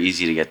it's very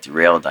easy to get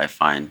derailed, I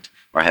find,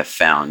 or have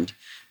found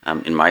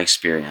in my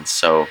experience.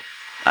 So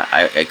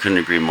I couldn't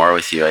agree more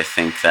with you. I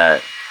think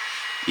that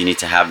you need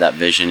to have that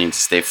vision, you need to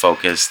stay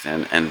focused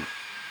and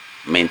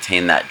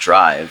maintain that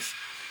drive.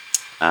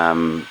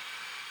 And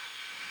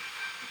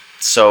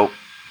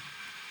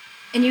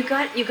you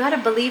got to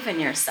believe in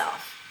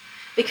yourself,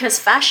 because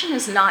fashion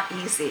is not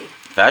easy.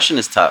 Fashion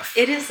is tough.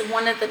 It is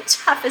one of the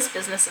toughest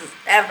businesses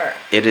ever.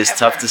 It is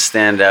tough to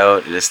stand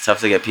out. It is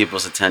tough to get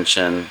people's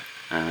attention.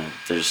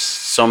 There's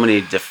so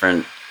many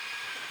different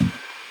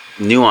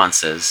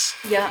nuances,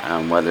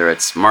 whether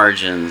it's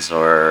margins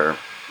or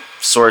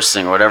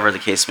sourcing or whatever the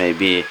case may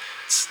be.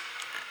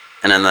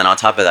 And then on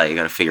top of that, you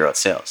got to figure out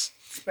sales.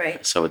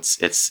 Right. So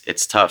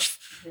it's tough.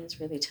 It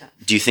is really tough.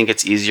 Do you think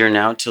it's easier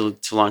now to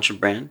launch a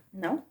brand?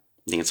 No.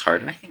 You think it's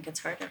harder? I think it's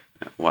harder.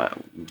 What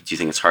do you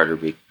think it's harder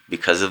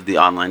because of the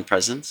online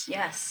presence?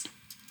 Yes.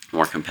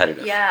 More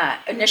competitive. Yeah.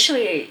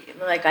 Initially,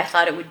 I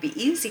thought it would be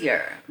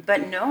easier,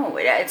 but no.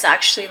 It's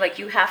actually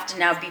you have to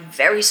now be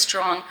very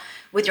strong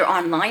with your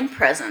online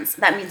presence.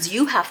 That means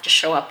you have to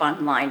show up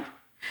online.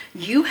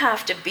 You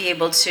have to be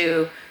able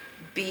to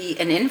be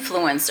an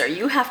influencer.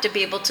 You have to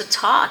be able to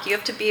talk. You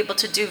have to be able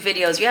to do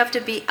videos. You have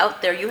to be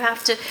out there. You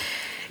have to,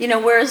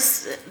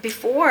 whereas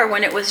before,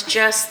 when it was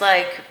just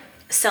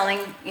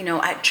selling,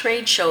 at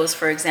trade shows,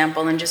 for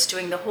example, and just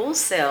doing the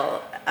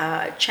wholesale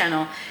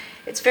channel,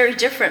 it's very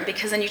different,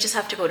 because then you just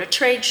have to go to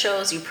trade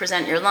shows, you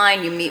present your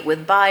line, you meet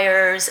with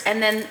buyers,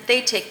 and then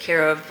they take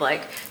care of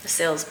like the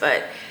sales.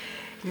 But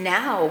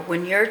now,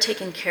 when you're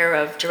taking care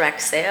of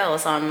direct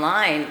sales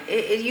online,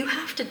 you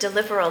have to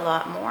deliver a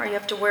lot more. You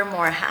have to wear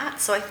more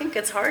hats. So I think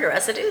it's harder,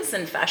 as it is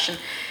in fashion.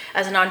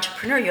 As an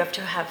entrepreneur, you have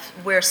to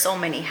wear so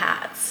many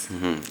hats.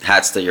 Mm-hmm.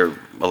 Hats that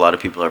a lot of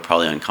people are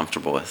probably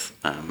uncomfortable with.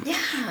 Yeah.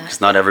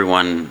 Because not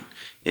everyone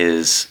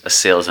is a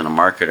sales and a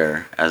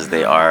marketer as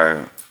they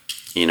are,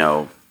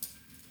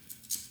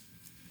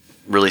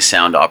 really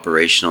sound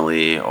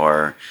operationally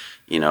or,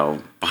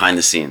 behind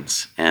the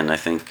scenes. And I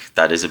think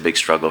that is a big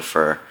struggle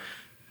for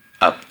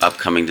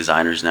upcoming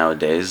designers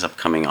nowadays,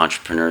 upcoming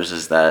entrepreneurs,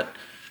 is that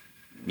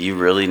you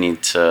really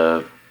need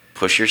to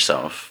push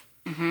yourself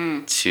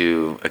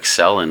to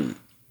excel in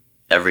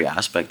every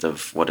aspect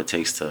of what it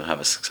takes to have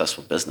a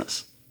successful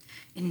business.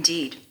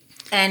 Indeed.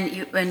 And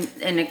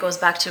it goes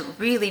back to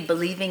really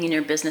believing in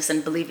your business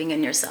and believing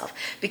in yourself,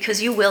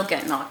 because you will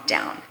get knocked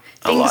down.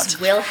 Things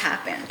will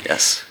happen.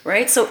 Yes.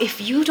 Right? So if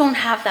you don't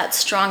have that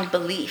strong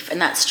belief and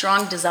that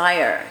strong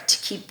desire to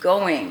keep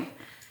going,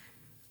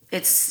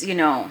 it's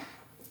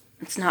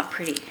not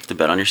pretty. To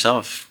bet on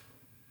yourself.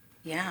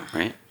 Yeah.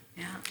 Right?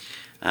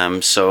 Yeah.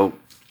 So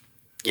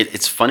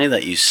it's funny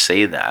that you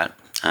say that,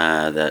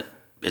 that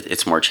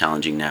it's more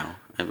challenging now.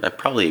 I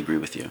probably agree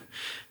with you.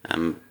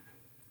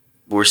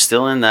 We're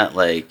still in that,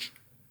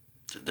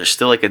 there's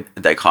still like a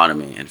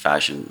dichotomy in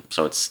fashion.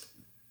 So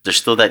there's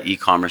still that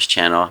e-commerce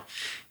channel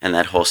and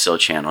that wholesale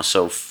channel.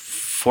 So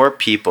for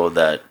people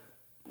that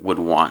would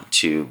want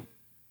to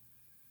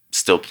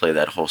still play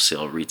that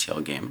wholesale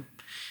retail game,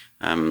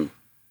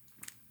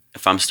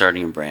 if I'm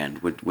starting a brand,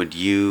 would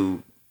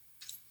you?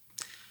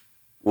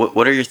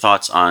 What are your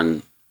thoughts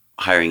on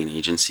hiring an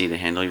agency to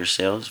handle your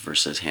sales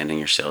versus handling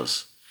your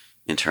sales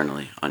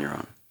internally on your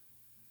own?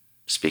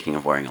 Speaking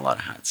of wearing a lot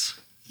of hats.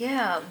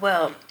 Yeah.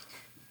 Well,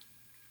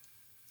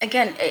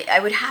 again, I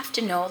would have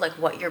to know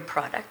what your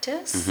product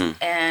is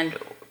and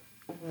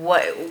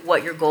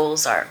what your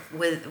goals are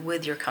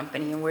with your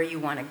company and where you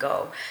want to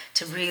go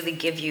to really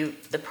give you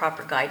the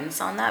proper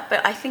guidance on that.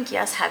 But I think,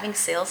 yes, having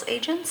sales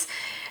agents,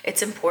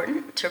 it's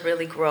important to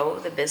really grow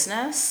the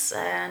business.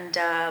 And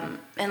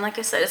like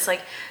I said, it's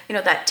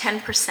that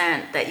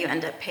 10% that you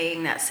end up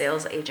paying that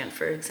sales agent,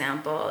 for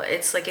example.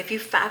 It's like if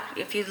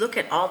you look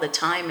at all the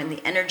time and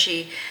the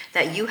energy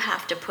that you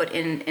have to put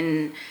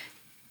in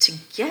to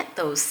get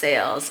those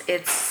sales,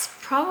 it's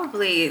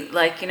probably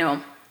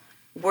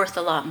worth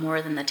a lot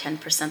more than the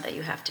 10% that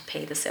you have to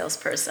pay the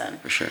salesperson.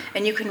 For sure.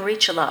 And you can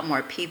reach a lot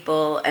more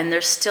people, and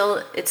it's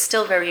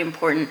still very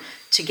important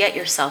to get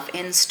yourself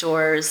in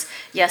stores.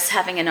 Yes,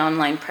 having an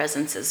online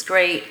presence is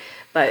great,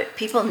 but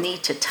people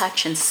need to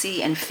touch and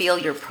see and feel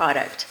your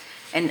product.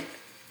 And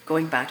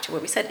going back to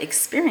what we said,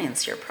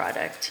 experience your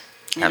product.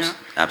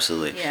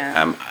 Absolutely.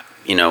 Yeah.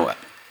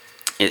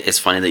 It's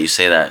funny that you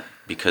say that,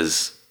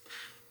 because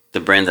the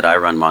brand that I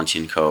run,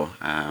 Monty & Co.,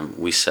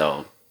 we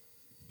sell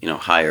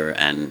higher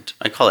end,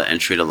 I call it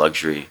entry to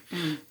luxury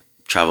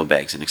travel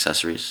bags and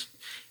accessories.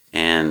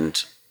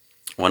 And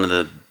one of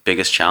the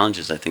biggest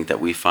challenges I think that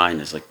we find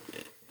is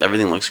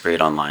everything looks great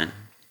online.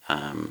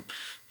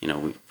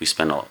 We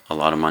spend a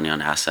lot of money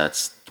on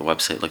assets. The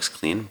website looks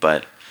clean,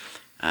 but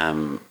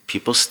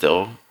people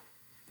still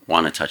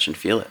want to touch and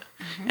feel it.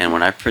 And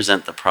when I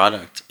present the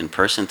product in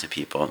person to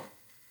people,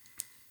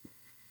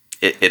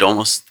 it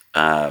almost,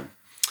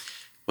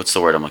 what's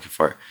the word I'm looking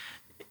for?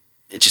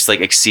 It just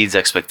exceeds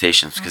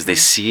expectations, because they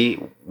see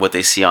what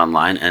they see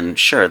online, and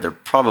sure, they're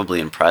probably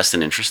impressed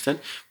and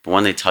interested, but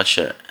when they touch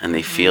it and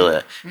they feel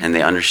it and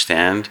they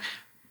understand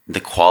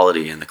the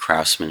quality and the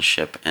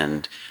craftsmanship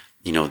and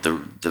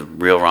the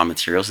real raw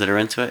materials that are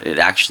into it, it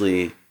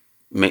actually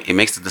it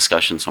makes the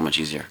discussion so much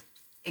easier.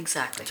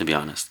 Exactly. To be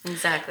honest.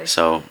 Exactly.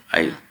 So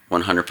I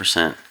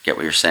 100% get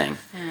what you're saying.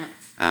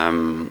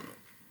 Yeah.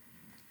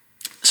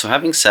 So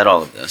having said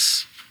all of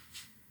this,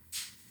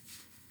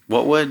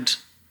 what would,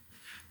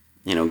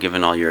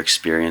 given all your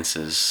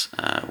experiences,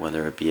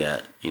 whether it be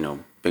at,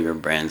 bigger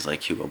brands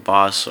like Hugo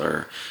Boss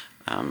or,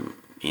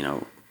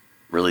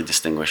 really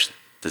distinguished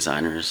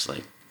designers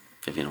like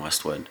Vivienne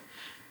Westwood,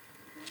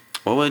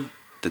 what would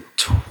the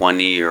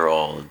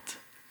 20-year-old,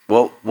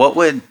 what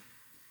would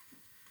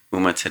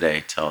Huma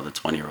today tell the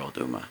 20-year-old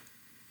Huma?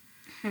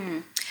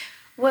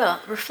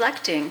 Well,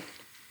 reflecting,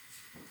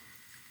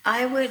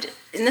 I would,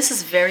 and this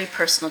is very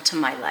personal to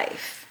my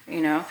life,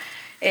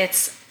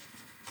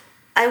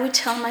 I would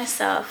tell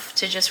myself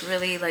to just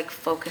really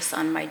focus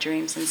on my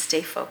dreams and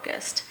stay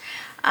focused.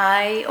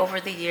 I,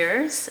 over the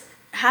years,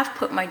 have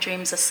put my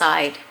dreams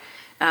aside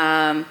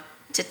to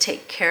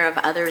take care of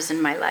others in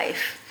my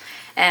life.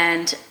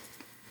 And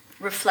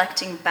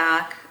reflecting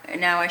back,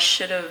 now I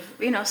should have,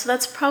 so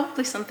that's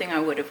probably something I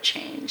would have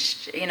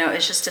changed,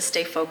 is just to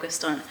stay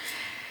focused on.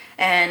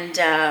 And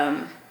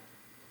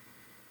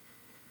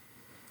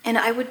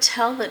I would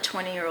tell the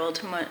 20-year-old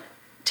Huma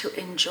to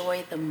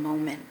enjoy the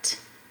moment.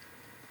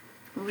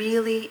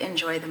 Really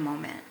enjoy the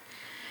moment.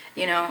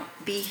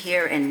 Be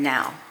here and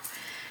now.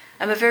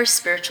 I'm a very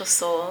spiritual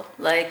soul.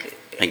 Like,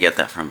 I get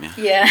that from you.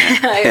 yeah,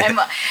 I'm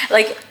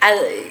like,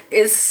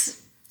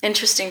 it's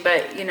interesting,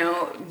 but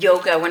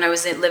yoga. When I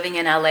was living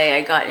in LA,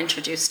 I got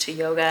introduced to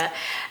yoga,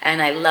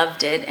 and I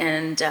loved it.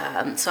 And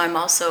so I'm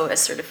also a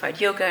certified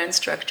yoga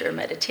instructor,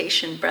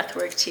 meditation,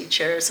 breathwork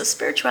teacher. So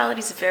spirituality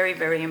is very,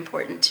 very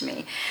important to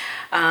me.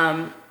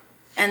 And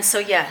so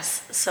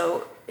yes,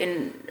 so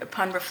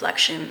upon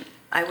reflection,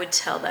 I would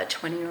tell that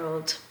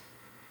 20-year-old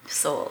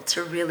soul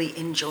to really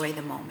enjoy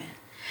the moment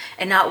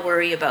and not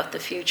worry about the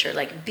future.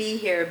 Like, be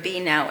here, be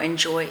now,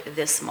 enjoy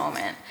this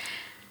moment.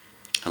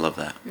 I love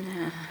that.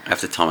 Yeah. I have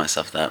to tell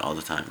myself that all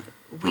the time.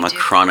 I'm a do.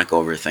 Chronic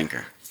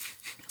overthinker.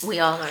 We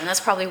all are, and that's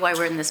probably why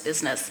we're in this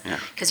business.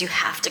 Because you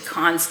have to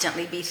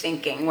constantly be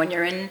thinking.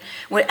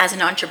 As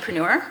an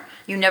entrepreneur,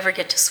 you never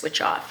get to switch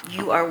off.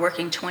 You are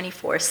working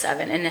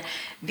 24/7. And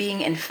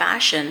being in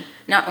fashion,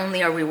 not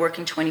only are we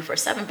working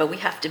 24/7, but we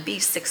have to be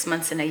 6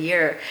 months in a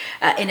year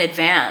in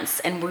advance,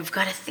 and we've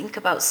got to think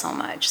about so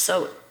much.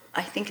 So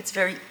I think it's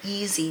very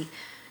easy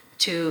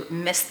to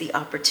miss the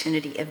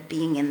opportunity of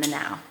being in the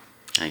now.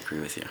 I agree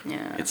with you.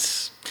 Yeah.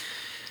 It's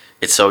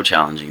so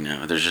challenging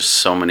now. There's just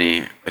so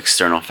many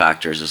external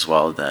factors as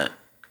well that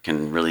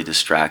can really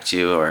distract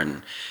you or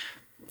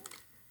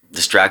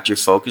distract your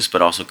focus,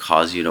 but also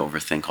cause you to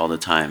overthink all the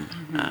time.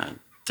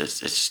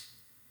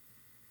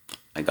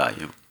 I got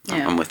you.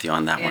 Yeah. I'm with you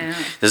on that one.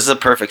 This is a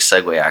perfect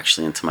segue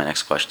actually into my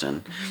next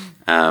question.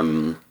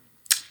 And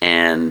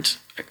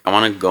I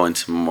want to go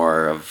into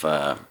more of,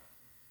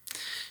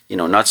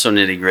 not so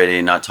nitty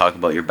gritty, not talk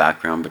about your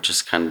background, but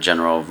just kind of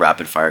general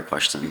rapid fire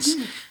questions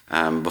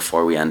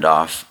before we end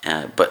off.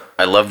 But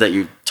I love that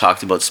you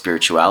talked about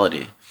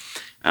spirituality.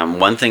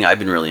 One thing I've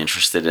been really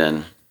interested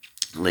in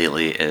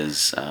lately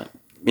is,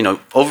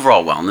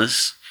 overall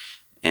wellness.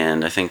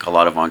 And I think a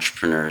lot of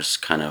entrepreneurs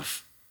kind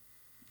of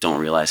don't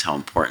realize how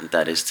important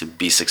that is to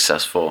be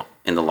successful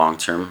in the long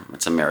term.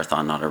 It's a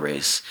marathon, not a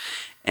race.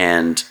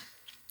 And,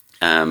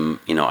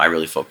 I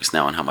really focus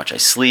now on how much I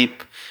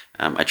sleep.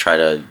 I try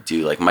to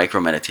do like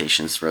micro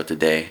meditations throughout the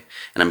day.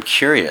 And I'm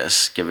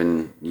curious,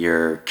 given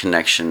your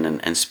connection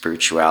and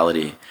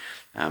spirituality,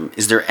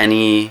 is there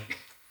any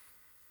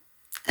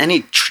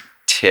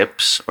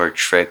tips or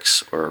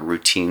tricks or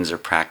routines or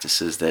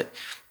practices that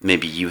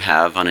maybe you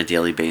have on a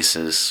daily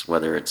basis,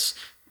 whether it's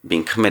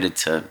being committed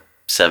to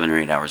 7 or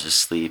 8 hours of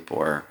sleep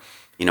or,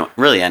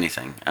 really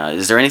anything?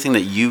 Is there anything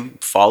that you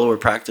follow or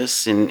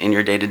practice in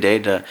your day-to-day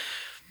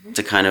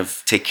to kind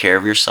of take care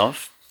of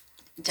yourself?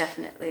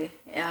 Definitely.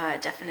 Yeah,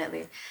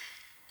 definitely.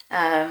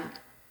 I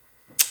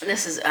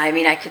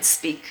could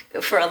speak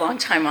for a long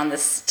time on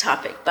this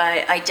topic,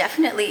 but I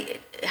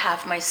definitely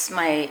have my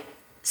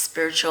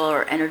spiritual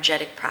or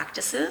energetic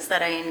practices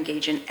that I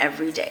engage in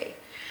every day.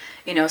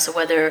 So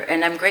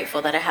and I'm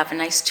grateful that I have a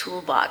nice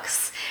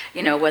toolbox,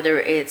 whether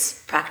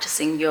it's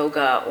practicing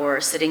yoga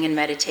or sitting in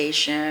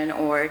meditation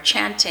or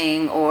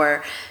chanting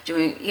or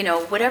doing,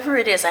 whatever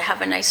it is, I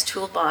have a nice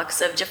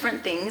toolbox of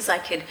different things I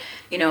could,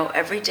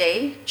 every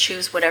day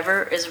choose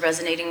whatever is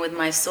resonating with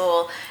my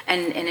soul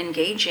and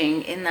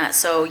engaging in that.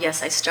 So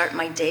yes, I start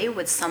my day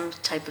with some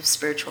type of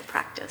spiritual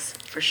practice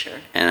for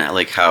sure. And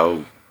like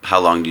how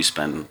long do you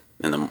spend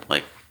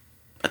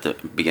at the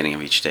beginning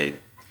of each day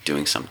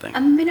doing something?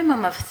 A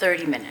minimum of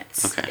 30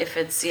 minutes. Okay. If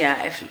it's,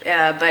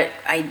 but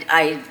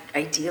I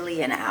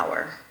ideally an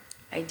hour.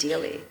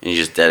 Ideally. And you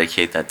just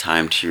dedicate that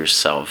time to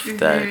yourself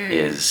that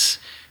is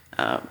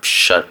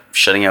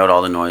shutting out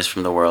all the noise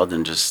from the world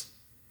and just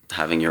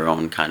having your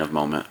own kind of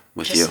moment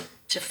with you.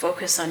 To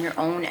focus on your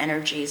own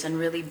energies and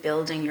really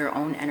building your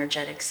own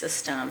energetic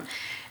system.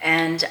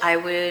 And I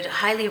would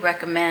highly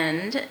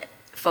recommend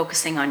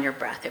focusing on your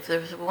breath. If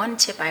there's one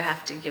tip I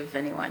have to give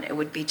anyone, it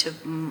would be to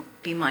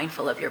be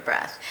mindful of your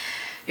breath.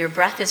 Your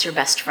breath is your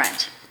best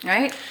friend,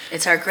 right?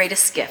 It's our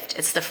greatest gift.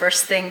 It's the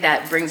first thing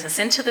that brings us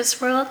into this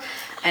world,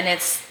 and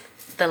it's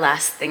the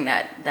last thing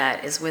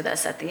that is with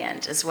us at the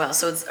end as well.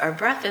 So our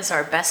breath is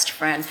our best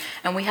friend,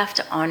 and we have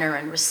to honor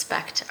and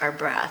respect our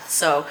breath.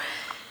 So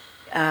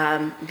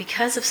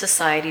because of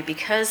society,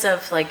 because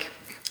of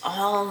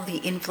all the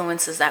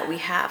influences that we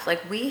have,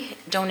 we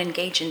don't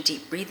engage in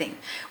deep breathing.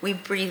 We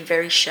breathe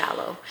very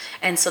shallow.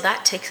 And so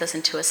that takes us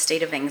into a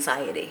state of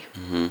anxiety,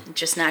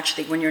 just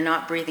naturally when you're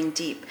not breathing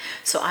deep.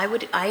 So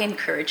I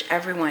encourage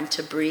everyone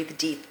to breathe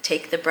deep.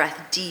 Take the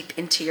breath deep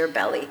into your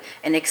belly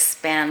and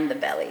expand the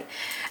belly.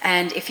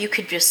 And if you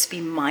could just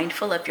be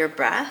mindful of your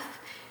breath,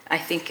 I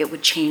think it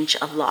would change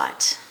a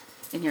lot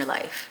in your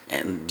life.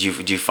 And do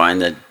you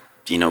find that,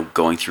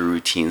 going through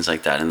routines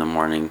like that in the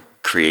morning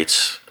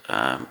creates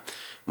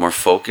more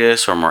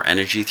focus or more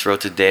energy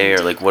throughout the day?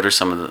 Or what are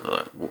some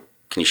of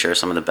can you share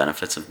some of the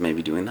benefits of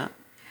maybe doing that?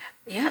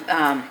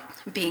 Yeah,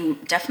 being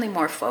definitely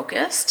more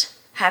focused,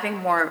 having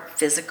more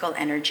physical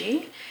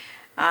energy,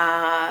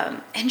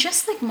 and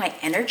just my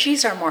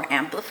energies are more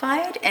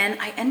amplified, and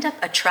I end up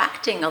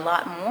attracting a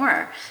lot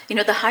more.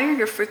 The higher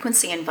your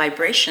frequency and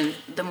vibration,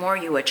 the more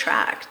you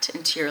attract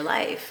into your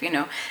life.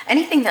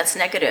 Anything that's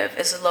negative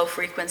is a low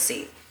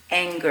frequency.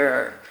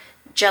 Anger,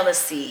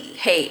 jealousy,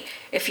 hate,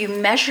 if you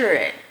measure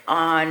it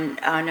on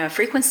a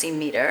frequency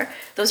meter,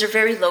 those are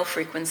very low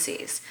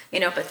frequencies,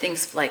 but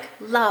things like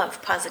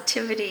love,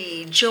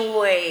 positivity,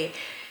 joy,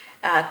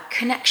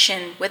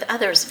 connection with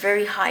others,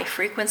 very high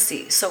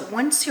frequency. So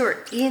once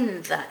you're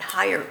in that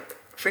higher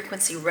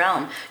frequency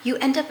realm, you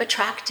end up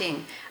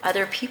attracting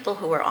other people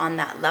who are on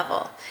that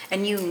level.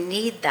 And you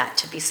need that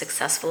to be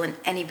successful in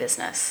any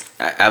business.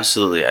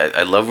 Absolutely.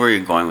 I love where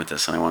you're going with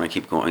this, and I want to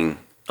keep going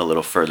a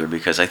little further,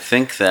 because I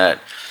think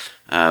that,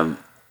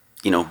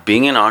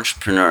 being an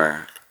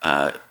entrepreneur,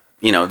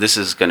 this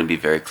is going to be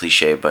very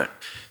cliche, but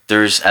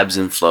there's ebbs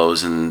and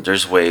flows, and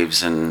there's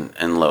waves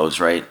and lows,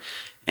 right?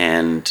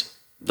 And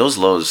those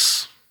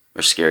lows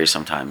are scary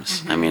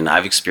sometimes. I mean,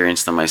 I've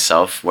experienced them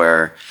myself,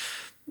 where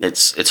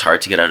it's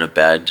hard to get out of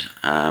bed.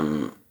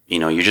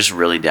 You're just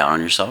really down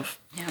on yourself.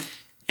 Yeah.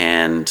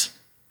 And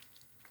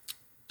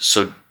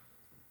so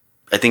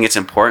I think it's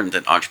important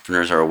that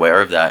entrepreneurs are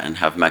aware of that and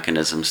have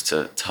mechanisms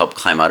to help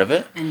climb out of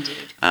it.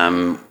 Indeed.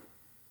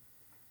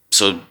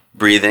 So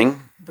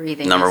breathing.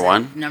 Breathing. Number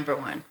one? Number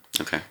one.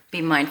 Okay.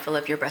 Be mindful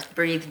of your breath.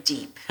 Breathe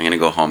deep. I'm going to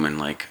go home and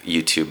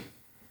YouTube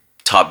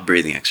top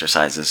breathing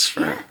exercises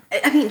for... Yeah.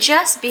 I mean,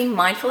 just being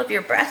mindful of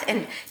your breath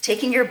and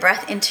taking your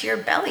breath into your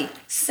belly.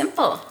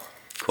 Simple.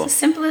 Cool. It's the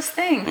simplest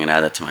thing. I'm going to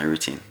add that to my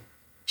routine.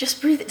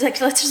 Just breathe.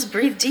 Let's just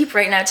breathe deep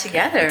right now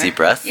together. Deep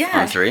breath?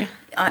 Yeah. On 3?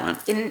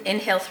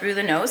 Inhale through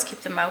the nose,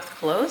 keep the mouth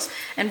closed,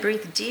 and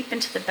breathe deep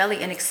into the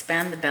belly and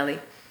expand the belly.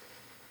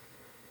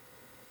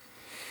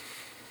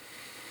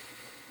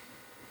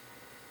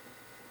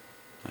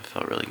 That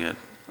felt really good.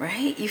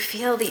 Right? You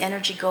feel the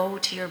energy go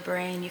to your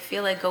brain. You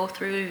feel it go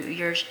through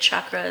your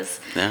chakras.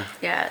 Yeah.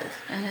 Yeah.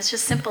 And it's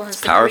just simple. It's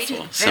powerful.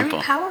 Very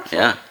Simple. powerful.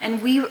 Yeah.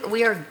 And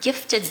we are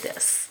gifted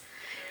this.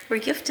 We're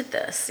gifted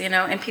this,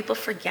 and people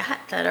forget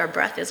that our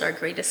breath is our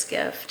greatest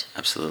gift.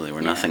 Absolutely.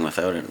 We're nothing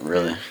without it,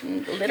 really.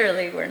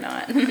 Literally, we're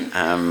not.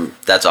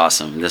 That's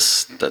awesome.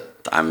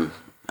 I'm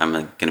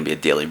going to be a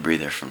daily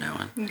breather from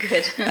now on.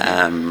 Good.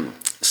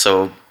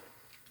 So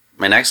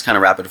my next kind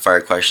of rapid fire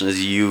question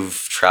is, you've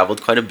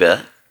traveled quite a bit.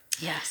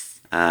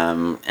 Yes.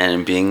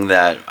 And being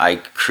that I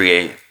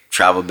create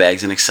travel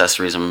bags and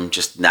accessories, I'm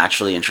just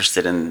naturally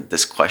interested in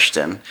this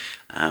question,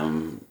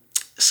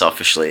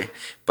 selfishly.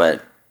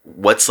 But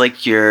what's do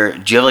you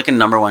have a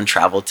number one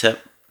travel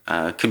tip?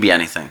 Could be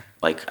anything,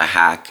 like a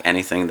hack,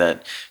 anything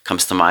that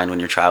comes to mind when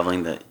you're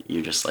traveling that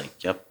you're just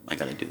yep, I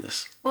got to do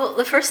this. Well,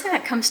 the first thing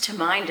that comes to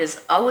mind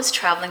is always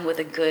traveling with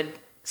a good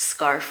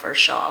scarf or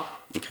shawl.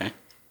 Okay.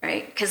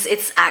 Right? Because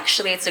it's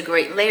a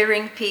great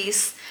layering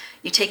piece.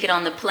 You take it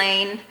on the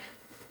plane,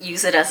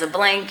 use it as a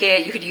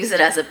blanket. You could use it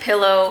as a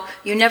pillow.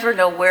 You never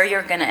know where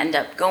you're going to end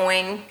up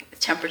going.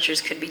 Temperatures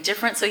could be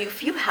different. So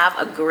if you have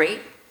a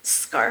great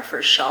scarf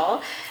or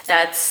shawl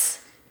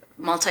that's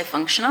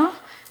multifunctional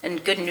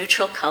and good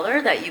neutral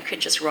color that you could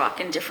just rock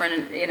in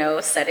different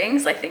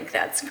settings, I think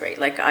that's great.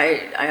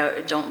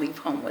 I don't leave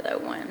home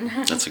without one.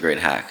 That's a great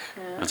hack.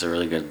 Yeah. That's a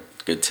really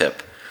good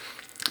tip.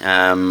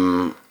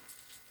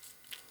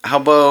 How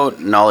about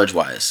knowledge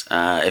wise?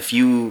 If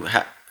you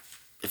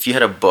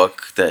had a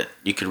book that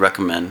you could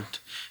recommend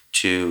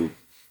to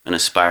an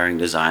aspiring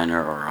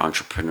designer or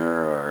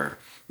entrepreneur or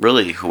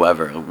really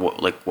whoever,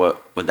 what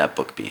would that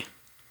book be?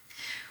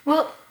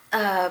 Well,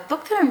 a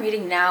book that I'm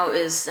reading now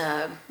is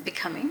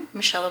Becoming,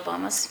 Michelle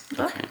Obama's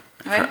book. Okay.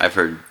 Right? I've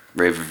heard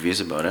rave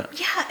reviews about it.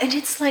 Yeah, and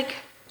it's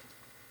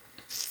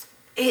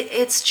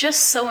it's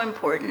just so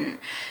important.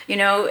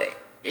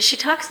 She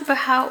talks about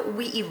how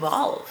we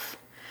evolve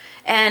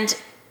and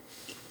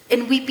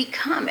we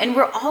become, and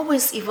we're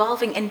always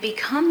evolving and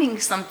becoming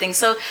something.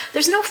 So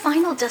there's no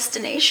final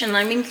destination.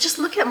 I mean, just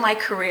look at my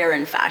career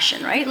in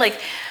fashion, right?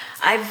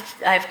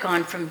 I've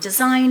gone from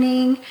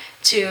designing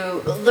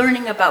to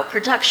learning about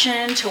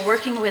production to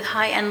working with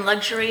high-end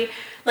luxury.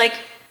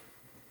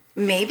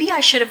 Maybe I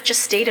should have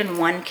just stayed in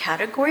one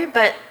category,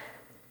 but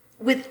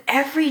with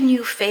every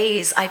new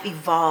phase, I've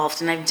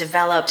evolved and I've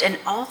developed, and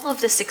all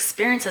of this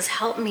experience has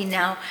helped me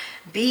now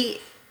be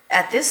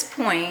at this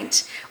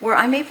point where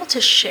I'm able to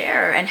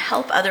share and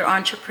help other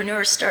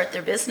entrepreneurs start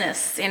their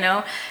business,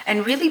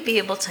 and really be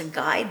able to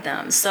guide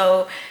them.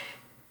 So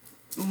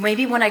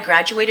maybe when I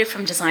graduated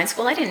from design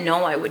school, I didn't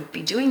know I would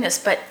be doing this,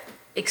 but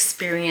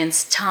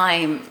experience,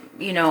 time,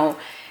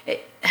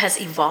 it has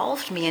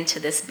evolved me into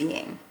this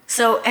being.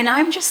 So, and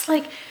I'm just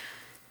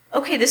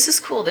okay, this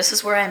is cool. This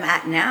is where I'm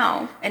at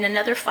now. In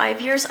another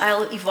 5 years,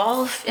 I'll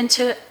evolve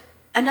into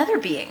another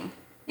being,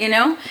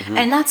 Mm-hmm.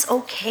 and that's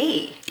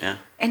okay. Yeah.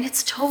 And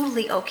it's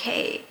totally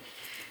okay.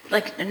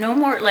 No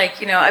more,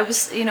 I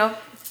was,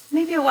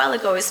 maybe a while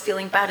ago I was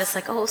feeling bad. It's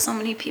so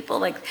many people,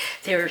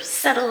 they're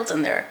settled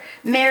and they're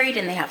married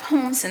and they have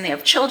homes and they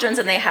have children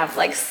and they have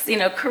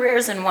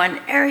careers in one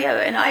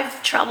area. And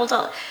I've traveled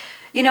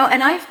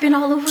and I've been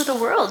all over the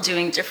world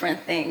doing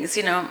different things,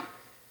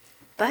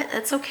 but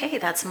that's okay.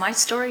 That's my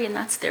story and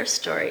that's their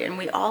story. And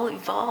we all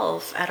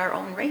evolve at our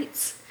own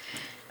rates.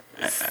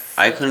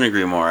 I couldn't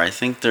agree more. I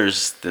think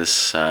there's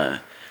this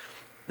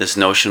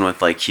notion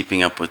with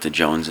keeping up with the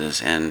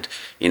Joneses, and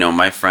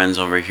my friends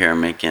over here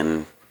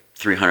making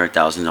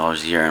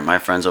 $300,000 a year, and my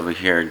friends over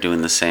here are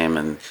doing the same,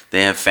 and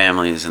they have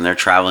families and they're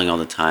traveling all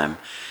the time.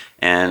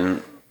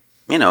 And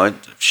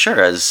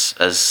sure, as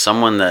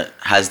someone that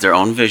has their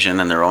own vision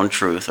and their own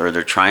truth, or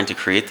they're trying to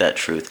create that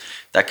truth,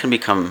 that can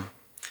become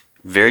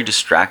very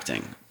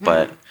distracting.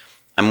 But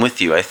I'm with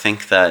you. I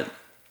think that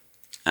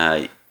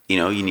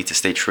you need to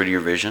stay true to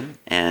your vision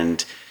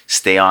and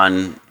stay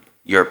on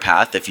your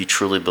path if you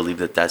truly believe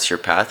that that's your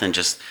path, and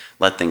just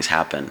let things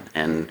happen.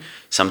 And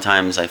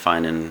sometimes I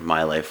find in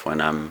my life,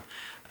 when I'm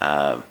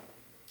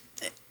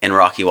in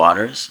rocky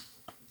waters,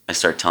 I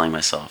start telling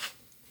myself,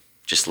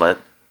 just let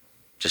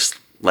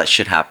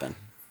shit happen,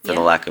 for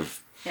the lack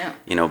of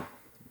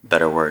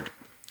better word,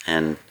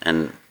 and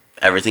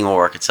everything will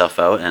work itself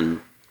out.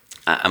 And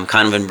I'm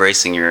kind of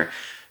embracing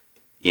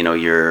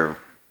your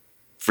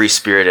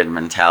free-spirited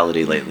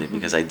mentality lately,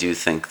 because I do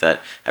think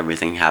that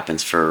everything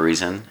happens for a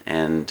reason,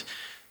 and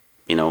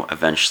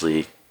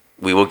eventually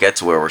we will get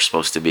to where we're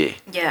supposed to be.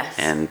 Yes.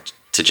 And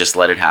to just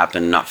let it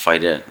happen, not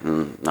fight it,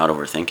 and not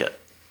overthink it.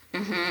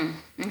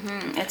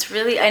 It's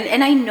really,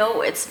 and I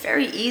know it's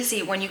very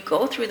easy when you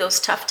go through those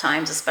tough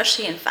times,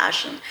 especially in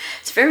fashion.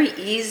 It's very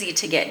easy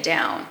to get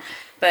down,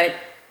 but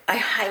I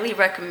highly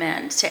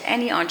recommend to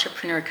any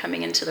entrepreneur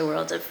coming into the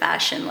world of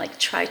fashion, like,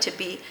 try to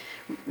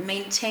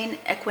maintain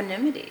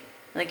equanimity,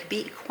 like,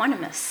 be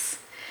equanimous.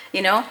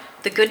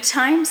 The good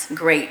times,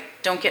 great.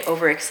 Don't get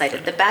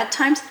overexcited. The bad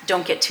times,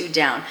 don't get too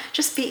down.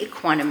 Just be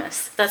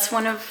equanimous. That's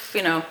one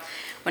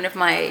of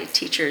my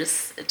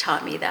teachers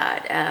taught me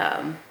that.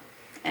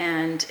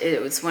 And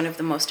it was one of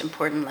the most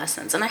important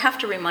lessons. And I have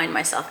to remind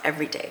myself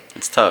every day.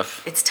 It's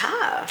tough. It's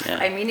tough. Yeah.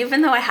 I mean,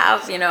 even though I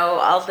have,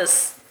 all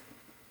this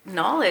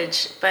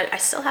knowledge, but I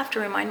still have to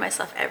remind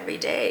myself every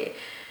day.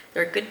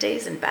 There are good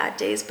days and bad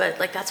days, but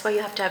that's why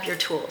you have to have your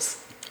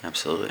tools.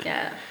 Absolutely.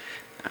 Yeah.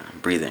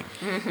 Breathing.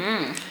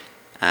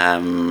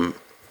 I'm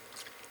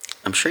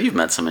sure you've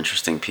met some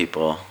interesting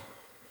people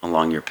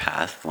along your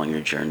path, along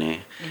your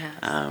journey.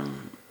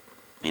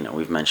 Yes.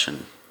 We've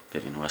mentioned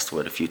Vivienne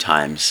Westwood a few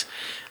times.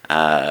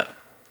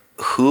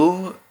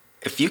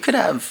 If you could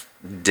have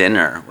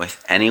dinner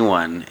with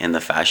anyone in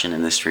the fashion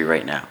industry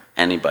right now,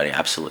 anybody,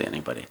 absolutely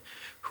anybody,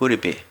 who would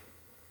it be?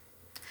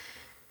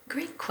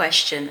 Great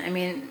question. I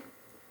mean,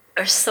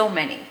 there's so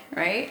many,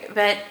 right?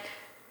 But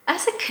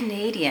as a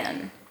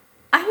Canadian,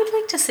 I would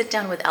like to sit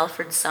down with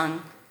Alfred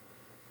Sung.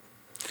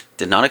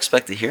 Did not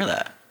expect to hear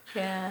that.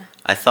 Yeah.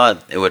 I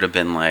thought it would have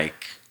been I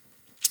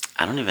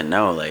don't even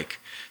know,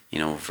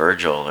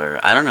 Virgil, or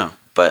I don't know.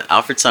 But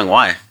Alfred Sung,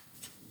 why?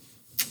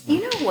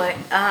 You know what?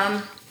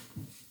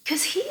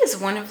 Because he is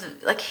one of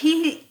the,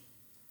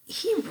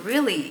 he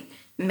really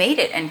made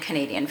it in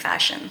Canadian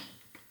fashion.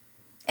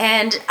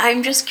 And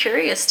I'm just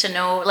curious to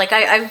know,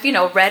 I've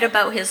read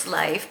about his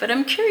life, but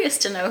I'm curious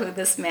to know who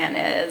this man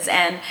is,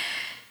 and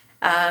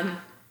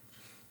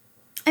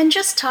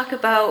just talk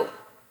about,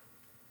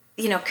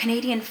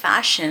 Canadian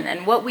fashion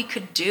and what we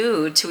could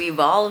do to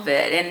evolve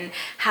it and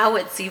how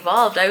it's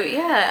evolved.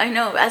 I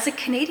know. As a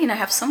Canadian, I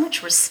have so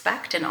much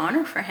respect and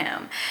honor for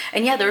him.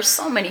 And there are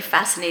so many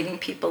fascinating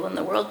people in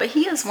the world, but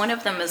he is one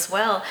of them as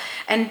well.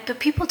 But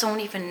people don't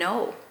even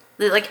know.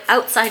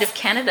 Outside of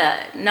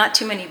Canada, not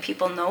too many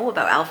people know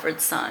about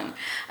Alfred Sung.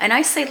 And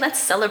I say, let's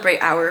celebrate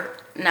our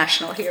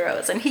national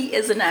heroes. And he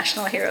is a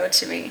national hero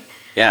to me.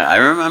 Yeah, I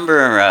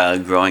remember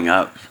growing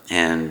up,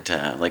 and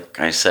like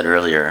I said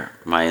earlier,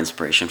 my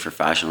inspiration for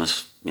fashion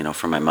was,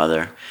 from my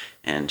mother,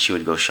 and she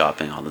would go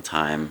shopping all the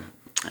time,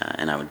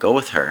 and I would go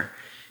with her,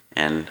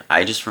 and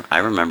I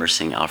remember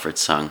seeing Alfred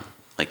Sung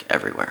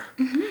everywhere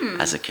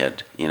as a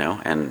kid,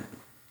 and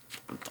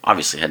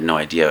obviously had no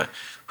idea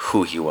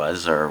who he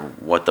was or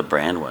what the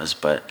brand was,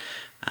 but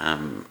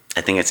I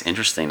think it's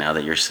interesting now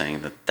that you're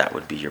saying that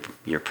would be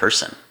your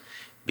person,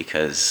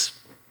 because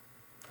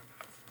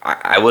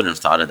I wouldn't have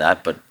thought of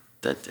that, but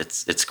that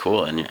it's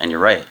cool, and you're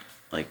right.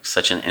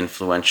 Such an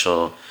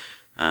influential,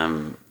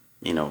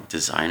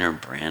 designer,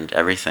 brand,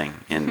 everything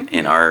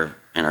in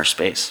our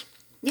space.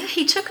 Yeah,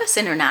 he took us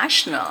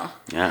international.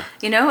 Yeah.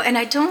 And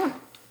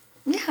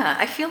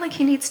I feel like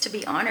he needs to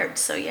be honored.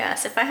 So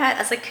yes, if I had,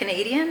 as a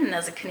Canadian and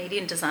as a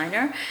Canadian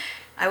designer,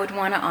 I would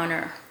want to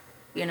honor,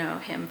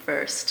 him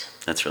first.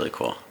 That's really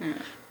cool. Yeah.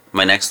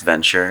 My next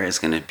venture is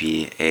going to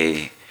be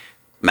a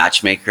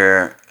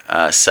matchmaker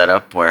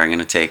setup where I'm going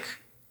to take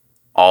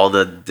all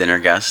the dinner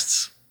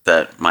guests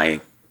that my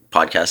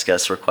podcast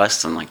guests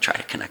request and like try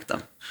to connect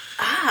them.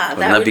 Ah,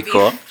 Wouldn't that be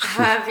cool?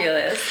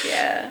 Fabulous,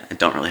 yeah. I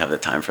don't really have the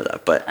time for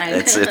that, but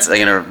it's I'm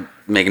gonna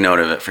make note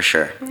of it for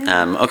sure.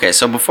 Okay,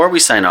 so before we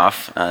sign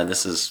off,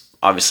 this has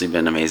obviously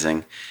been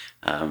amazing.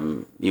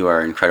 You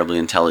are incredibly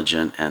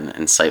intelligent and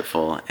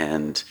insightful,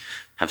 and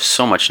have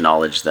so much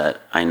knowledge that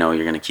I know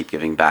you're gonna keep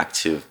giving back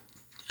to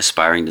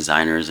aspiring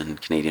designers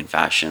and Canadian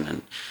fashion,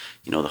 and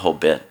the whole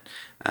bit.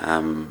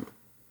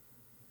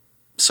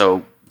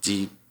 So,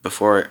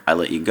 before I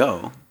let you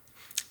go,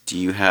 do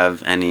you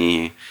have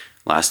any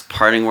last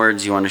parting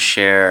words you want to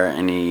share?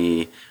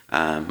 Any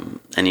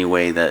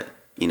way that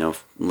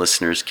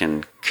listeners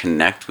can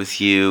connect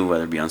with you,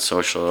 whether it be on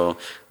social?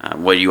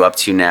 What are you up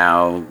to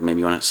now?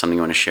 Maybe something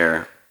you want to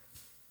share?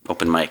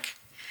 Open mic.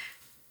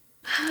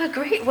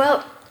 Great.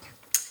 Well,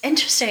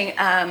 interesting.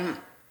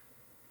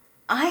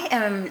 I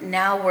am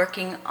now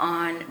working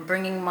on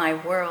bringing my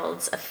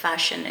worlds of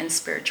fashion and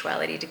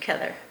spirituality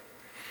together.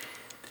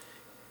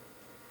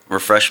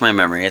 Refresh my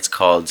memory. It's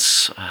called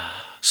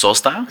Soul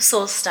Style?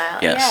 Soul Style,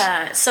 yes.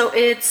 Yeah. So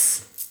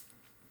it's,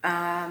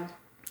 I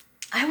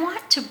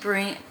want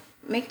to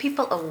make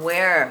people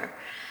aware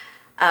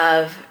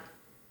of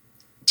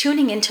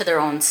tuning into their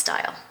own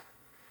style,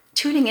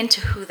 tuning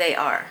into who they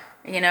are,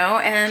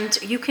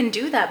 and you can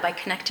do that by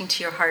connecting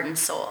to your heart and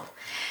soul.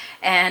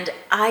 And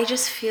I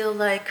just feel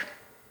like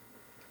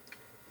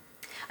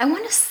I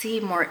want to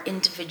see more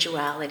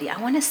individuality. I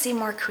want to see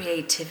more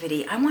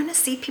creativity. I want to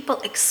see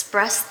people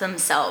express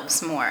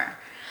themselves more.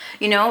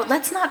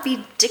 Let's not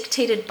be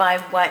dictated by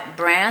what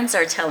brands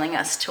are telling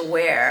us to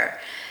wear,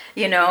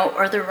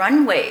 or the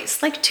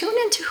runways. Like, tune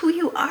into who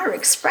you are,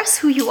 express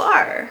who you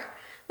are.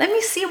 Let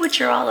me see what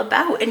you're all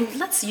about, and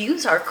let's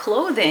use our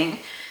clothing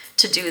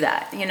to do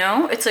that.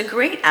 It's a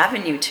great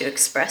avenue to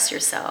express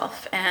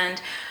yourself,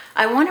 and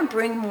I want to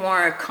bring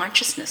more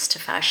consciousness to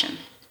fashion.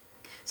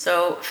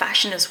 So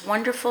fashion is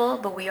wonderful,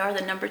 but we are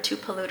the number 2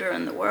 polluter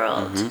in the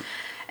world. Mm-hmm.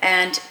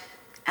 And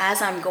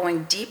as I'm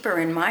going deeper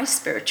in my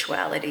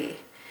spirituality,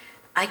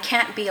 I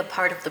can't be a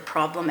part of the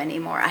problem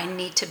anymore. I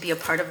need to be a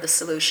part of the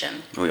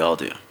solution. We all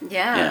do.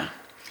 Yeah.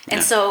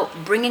 And so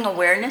bringing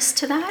awareness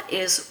to that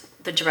is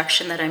the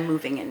direction that I'm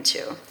moving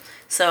into.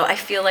 So I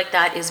feel like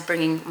that is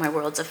bringing my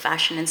worlds of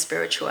fashion and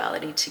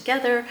spirituality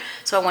together.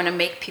 So I want to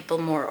make people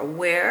more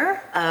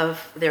aware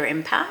of their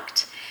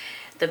impact,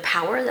 the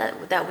power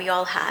that we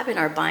all have in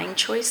our buying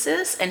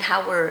choices, and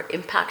how we're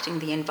impacting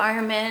the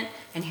environment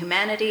and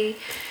humanity.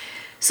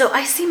 So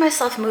I see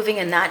myself moving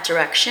in that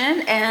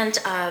direction. And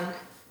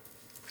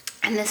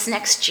this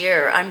next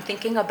year, I'm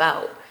thinking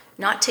about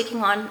not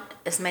taking on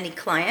as many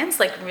clients,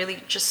 like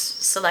really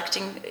just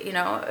selecting,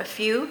 a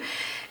few,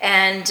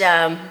 and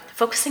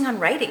focusing on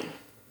writing.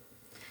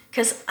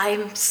 Because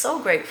I'm so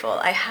grateful.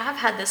 I have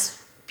had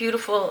this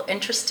beautiful,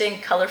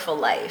 interesting, colorful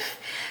life.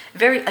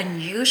 Very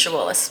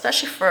unusual,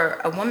 especially for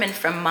a woman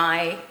from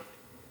my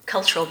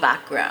cultural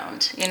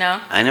background,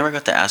 I never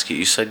got to ask you.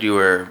 You said you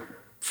were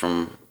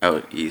from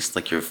out east,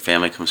 like your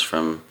family comes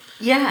from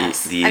the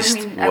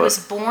east. I was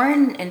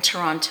born in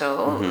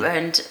Toronto, mm-hmm.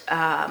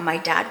 and my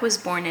dad was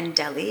born in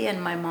Delhi,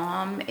 and my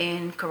mom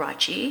in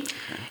Karachi,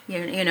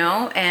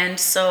 and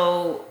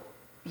so,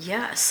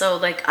 so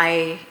like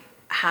I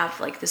have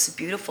like this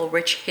beautiful,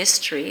 rich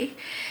history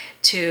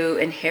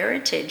and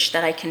heritage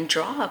that I can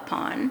draw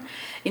upon,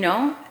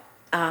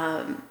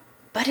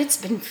 but it's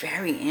been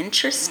very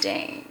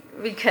interesting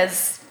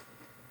because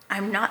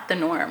I'm not the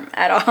norm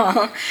at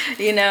all,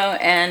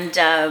 and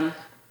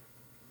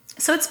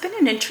so it's been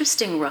an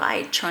interesting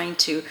ride trying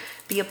to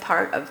be a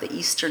part of the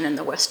Eastern and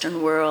the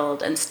Western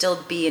world and still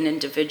be an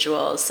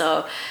individual.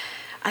 So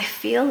I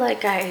feel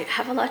like I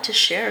have a lot to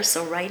share,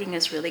 so writing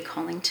is really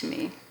calling to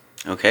me.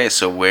 Okay,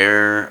 so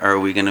where are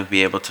we going to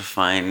be able to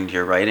find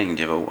your writing?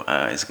 Do you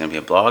have is it going to be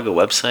a blog, a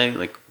website?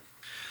 Like,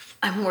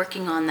 I'm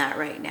working on that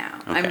right now.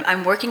 Okay.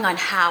 I'm working on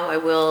how I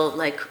will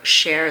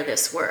share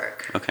this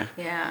work. Okay.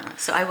 Yeah,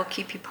 so I will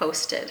keep you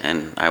posted.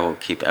 And I will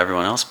keep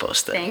everyone else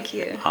posted. Thank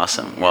you.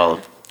 Awesome. Yeah.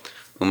 Well,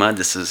 Huma,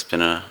 this has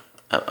been a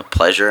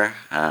pleasure.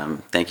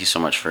 Thank you so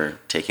much for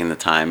taking the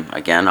time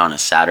again on a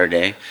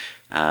Saturday.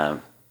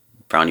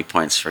 Brownie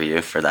points for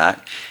you for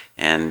that.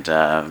 And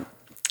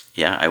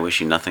I wish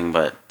you nothing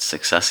but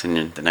success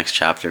in the next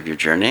chapter of your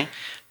journey.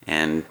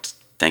 And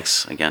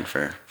thanks again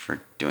for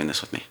doing this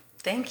with me.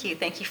 Thank you.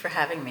 Thank you for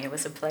having me. It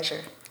was a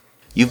pleasure.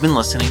 You've been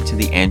listening to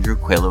The Andrew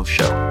Coelho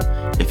Show.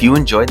 If you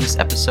enjoyed this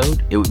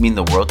episode, it would mean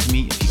the world to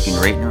me if you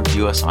can rate and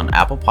review us on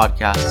Apple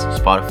Podcasts,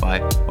 Spotify,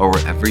 or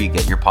wherever you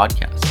get your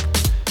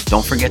podcasts.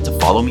 Don't forget to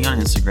follow me on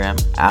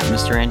Instagram at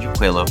Mr. Andrew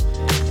Coelho,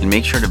 and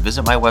make sure to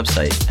visit my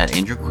website at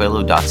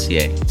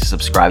andrewcoelho.ca to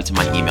subscribe to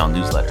my email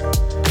newsletter.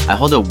 I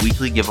hold a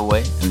weekly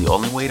giveaway, and the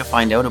only way to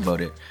find out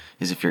about it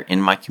is if you're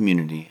in my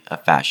community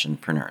of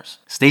fashionpreneurs.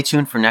 Stay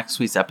tuned for next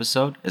week's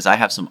episode, as I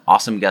have some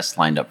awesome guests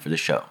lined up for the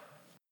show.